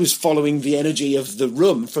following the energy of the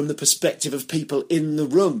room from the perspective of people in the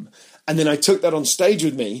room. And then I took that on stage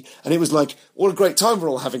with me, and it was like, what a great time we're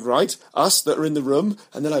all having, right? Us that are in the room.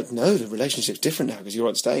 And they're like, no, the relationship's different now because you're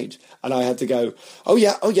on stage. And I had to go, oh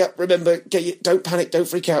yeah, remember, don't panic, don't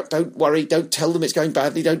freak out, don't worry, don't tell them it's going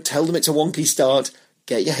badly, don't tell them it's a wonky start.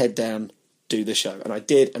 Get your head down, do the show. And I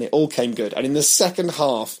did, and it all came good. And in the second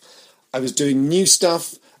half, I was doing new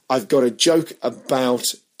stuff. I've got a joke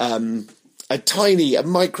about, a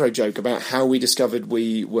micro joke about how we discovered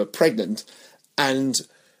we were pregnant. and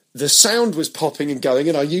the sound was popping and going,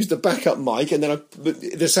 and I used the backup mic, and then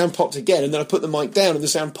the sound popped again, and then I put the mic down, and the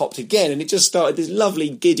sound popped again, and it just started this lovely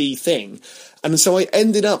giddy thing. And so I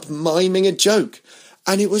ended up miming a joke,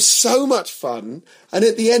 and it was so much fun. And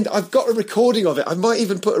at the end, I've got a recording of it. I might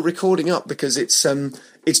even put a recording up because it's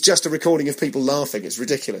just a recording of people laughing. It's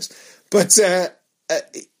ridiculous, but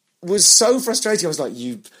it was so frustrating. I was like,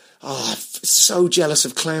 I'm so jealous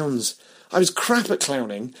of clowns. I was crap at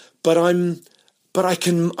clowning, but I'm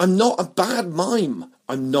not a bad mime.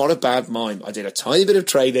 I'm not a bad mime. I did a tiny bit of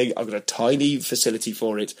training. I've got a tiny facility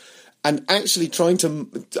for it. And actually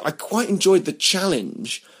I quite enjoyed the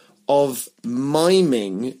challenge of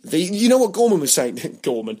miming you know what Gorman was saying?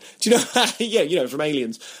 Gorman. Do you know? Yeah, from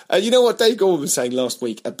Aliens. You know what Dave Gorman was saying last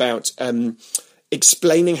week about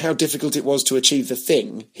explaining how difficult it was to achieve the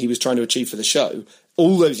thing he was trying to achieve for the show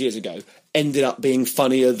all those years ago ended up being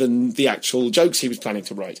funnier than the actual jokes he was planning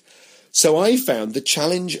to write. So I found the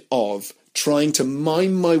challenge of trying to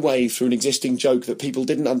mime my way through an existing joke that people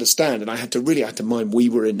didn't understand, and I had to mime. We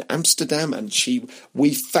were in Amsterdam, and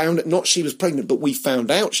we found not she was pregnant, but we found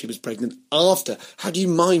out she was pregnant after. How do you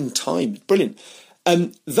mime time? Brilliant.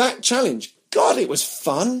 That challenge, God, it was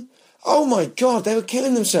fun. Oh my God, they were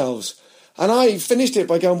killing themselves. And I finished it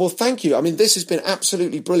by going, well, thank you. I mean, this has been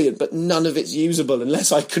absolutely brilliant, but none of it's usable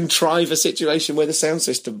unless I contrive a situation where the sound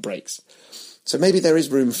system breaks. So maybe there is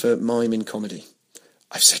room for mime in comedy.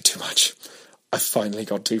 I've said too much. I've finally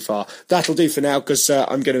gone too far. That'll do for now, because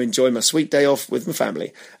I'm going to enjoy my sweet day off with my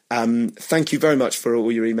family. Thank you very much for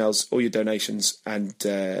all your emails, all your donations, and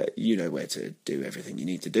you know where to do everything you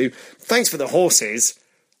need to do. Thanks for the horses.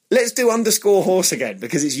 Let's do _horse again,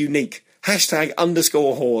 because it's unique.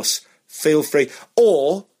 #_horse. Feel free.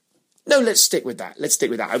 Or, no, let's stick with that.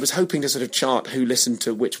 I was hoping to sort of chart who listened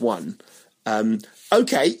to which one.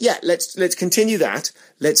 Okay, yeah, let's continue that.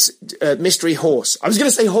 Let's mystery horse. I was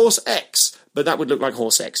going to say horse X, but that would look like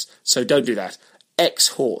horse X, so don't do that. X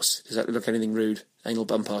horse. Does that look anything rude? Anal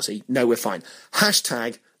bum party? No, we're fine. #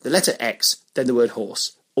 the letter X, then the word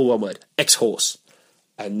horse. All one word. X horse.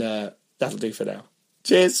 And that'll do for now.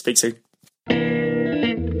 Cheers. Speak soon.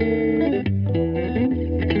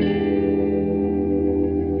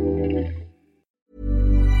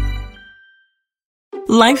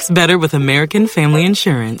 Life's better with American Family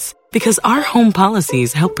Insurance because our home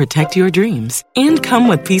policies help protect your dreams and come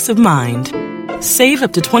with peace of mind. Save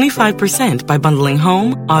up to 25% by bundling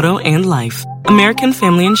home, auto, and life. American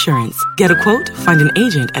Family Insurance. Get a quote, find an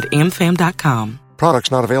agent at amfam.com.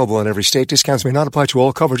 Products not available in every state. Discounts may not apply to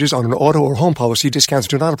all coverages on an auto or home policy. Discounts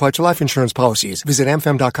do not apply to life insurance policies. Visit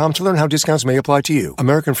amfam.com to learn how discounts may apply to you.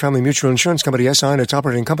 American Family Mutual Insurance Company, SI, and its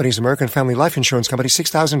operating companies, American Family Life Insurance Company,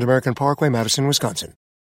 6000 American Parkway, Madison, Wisconsin.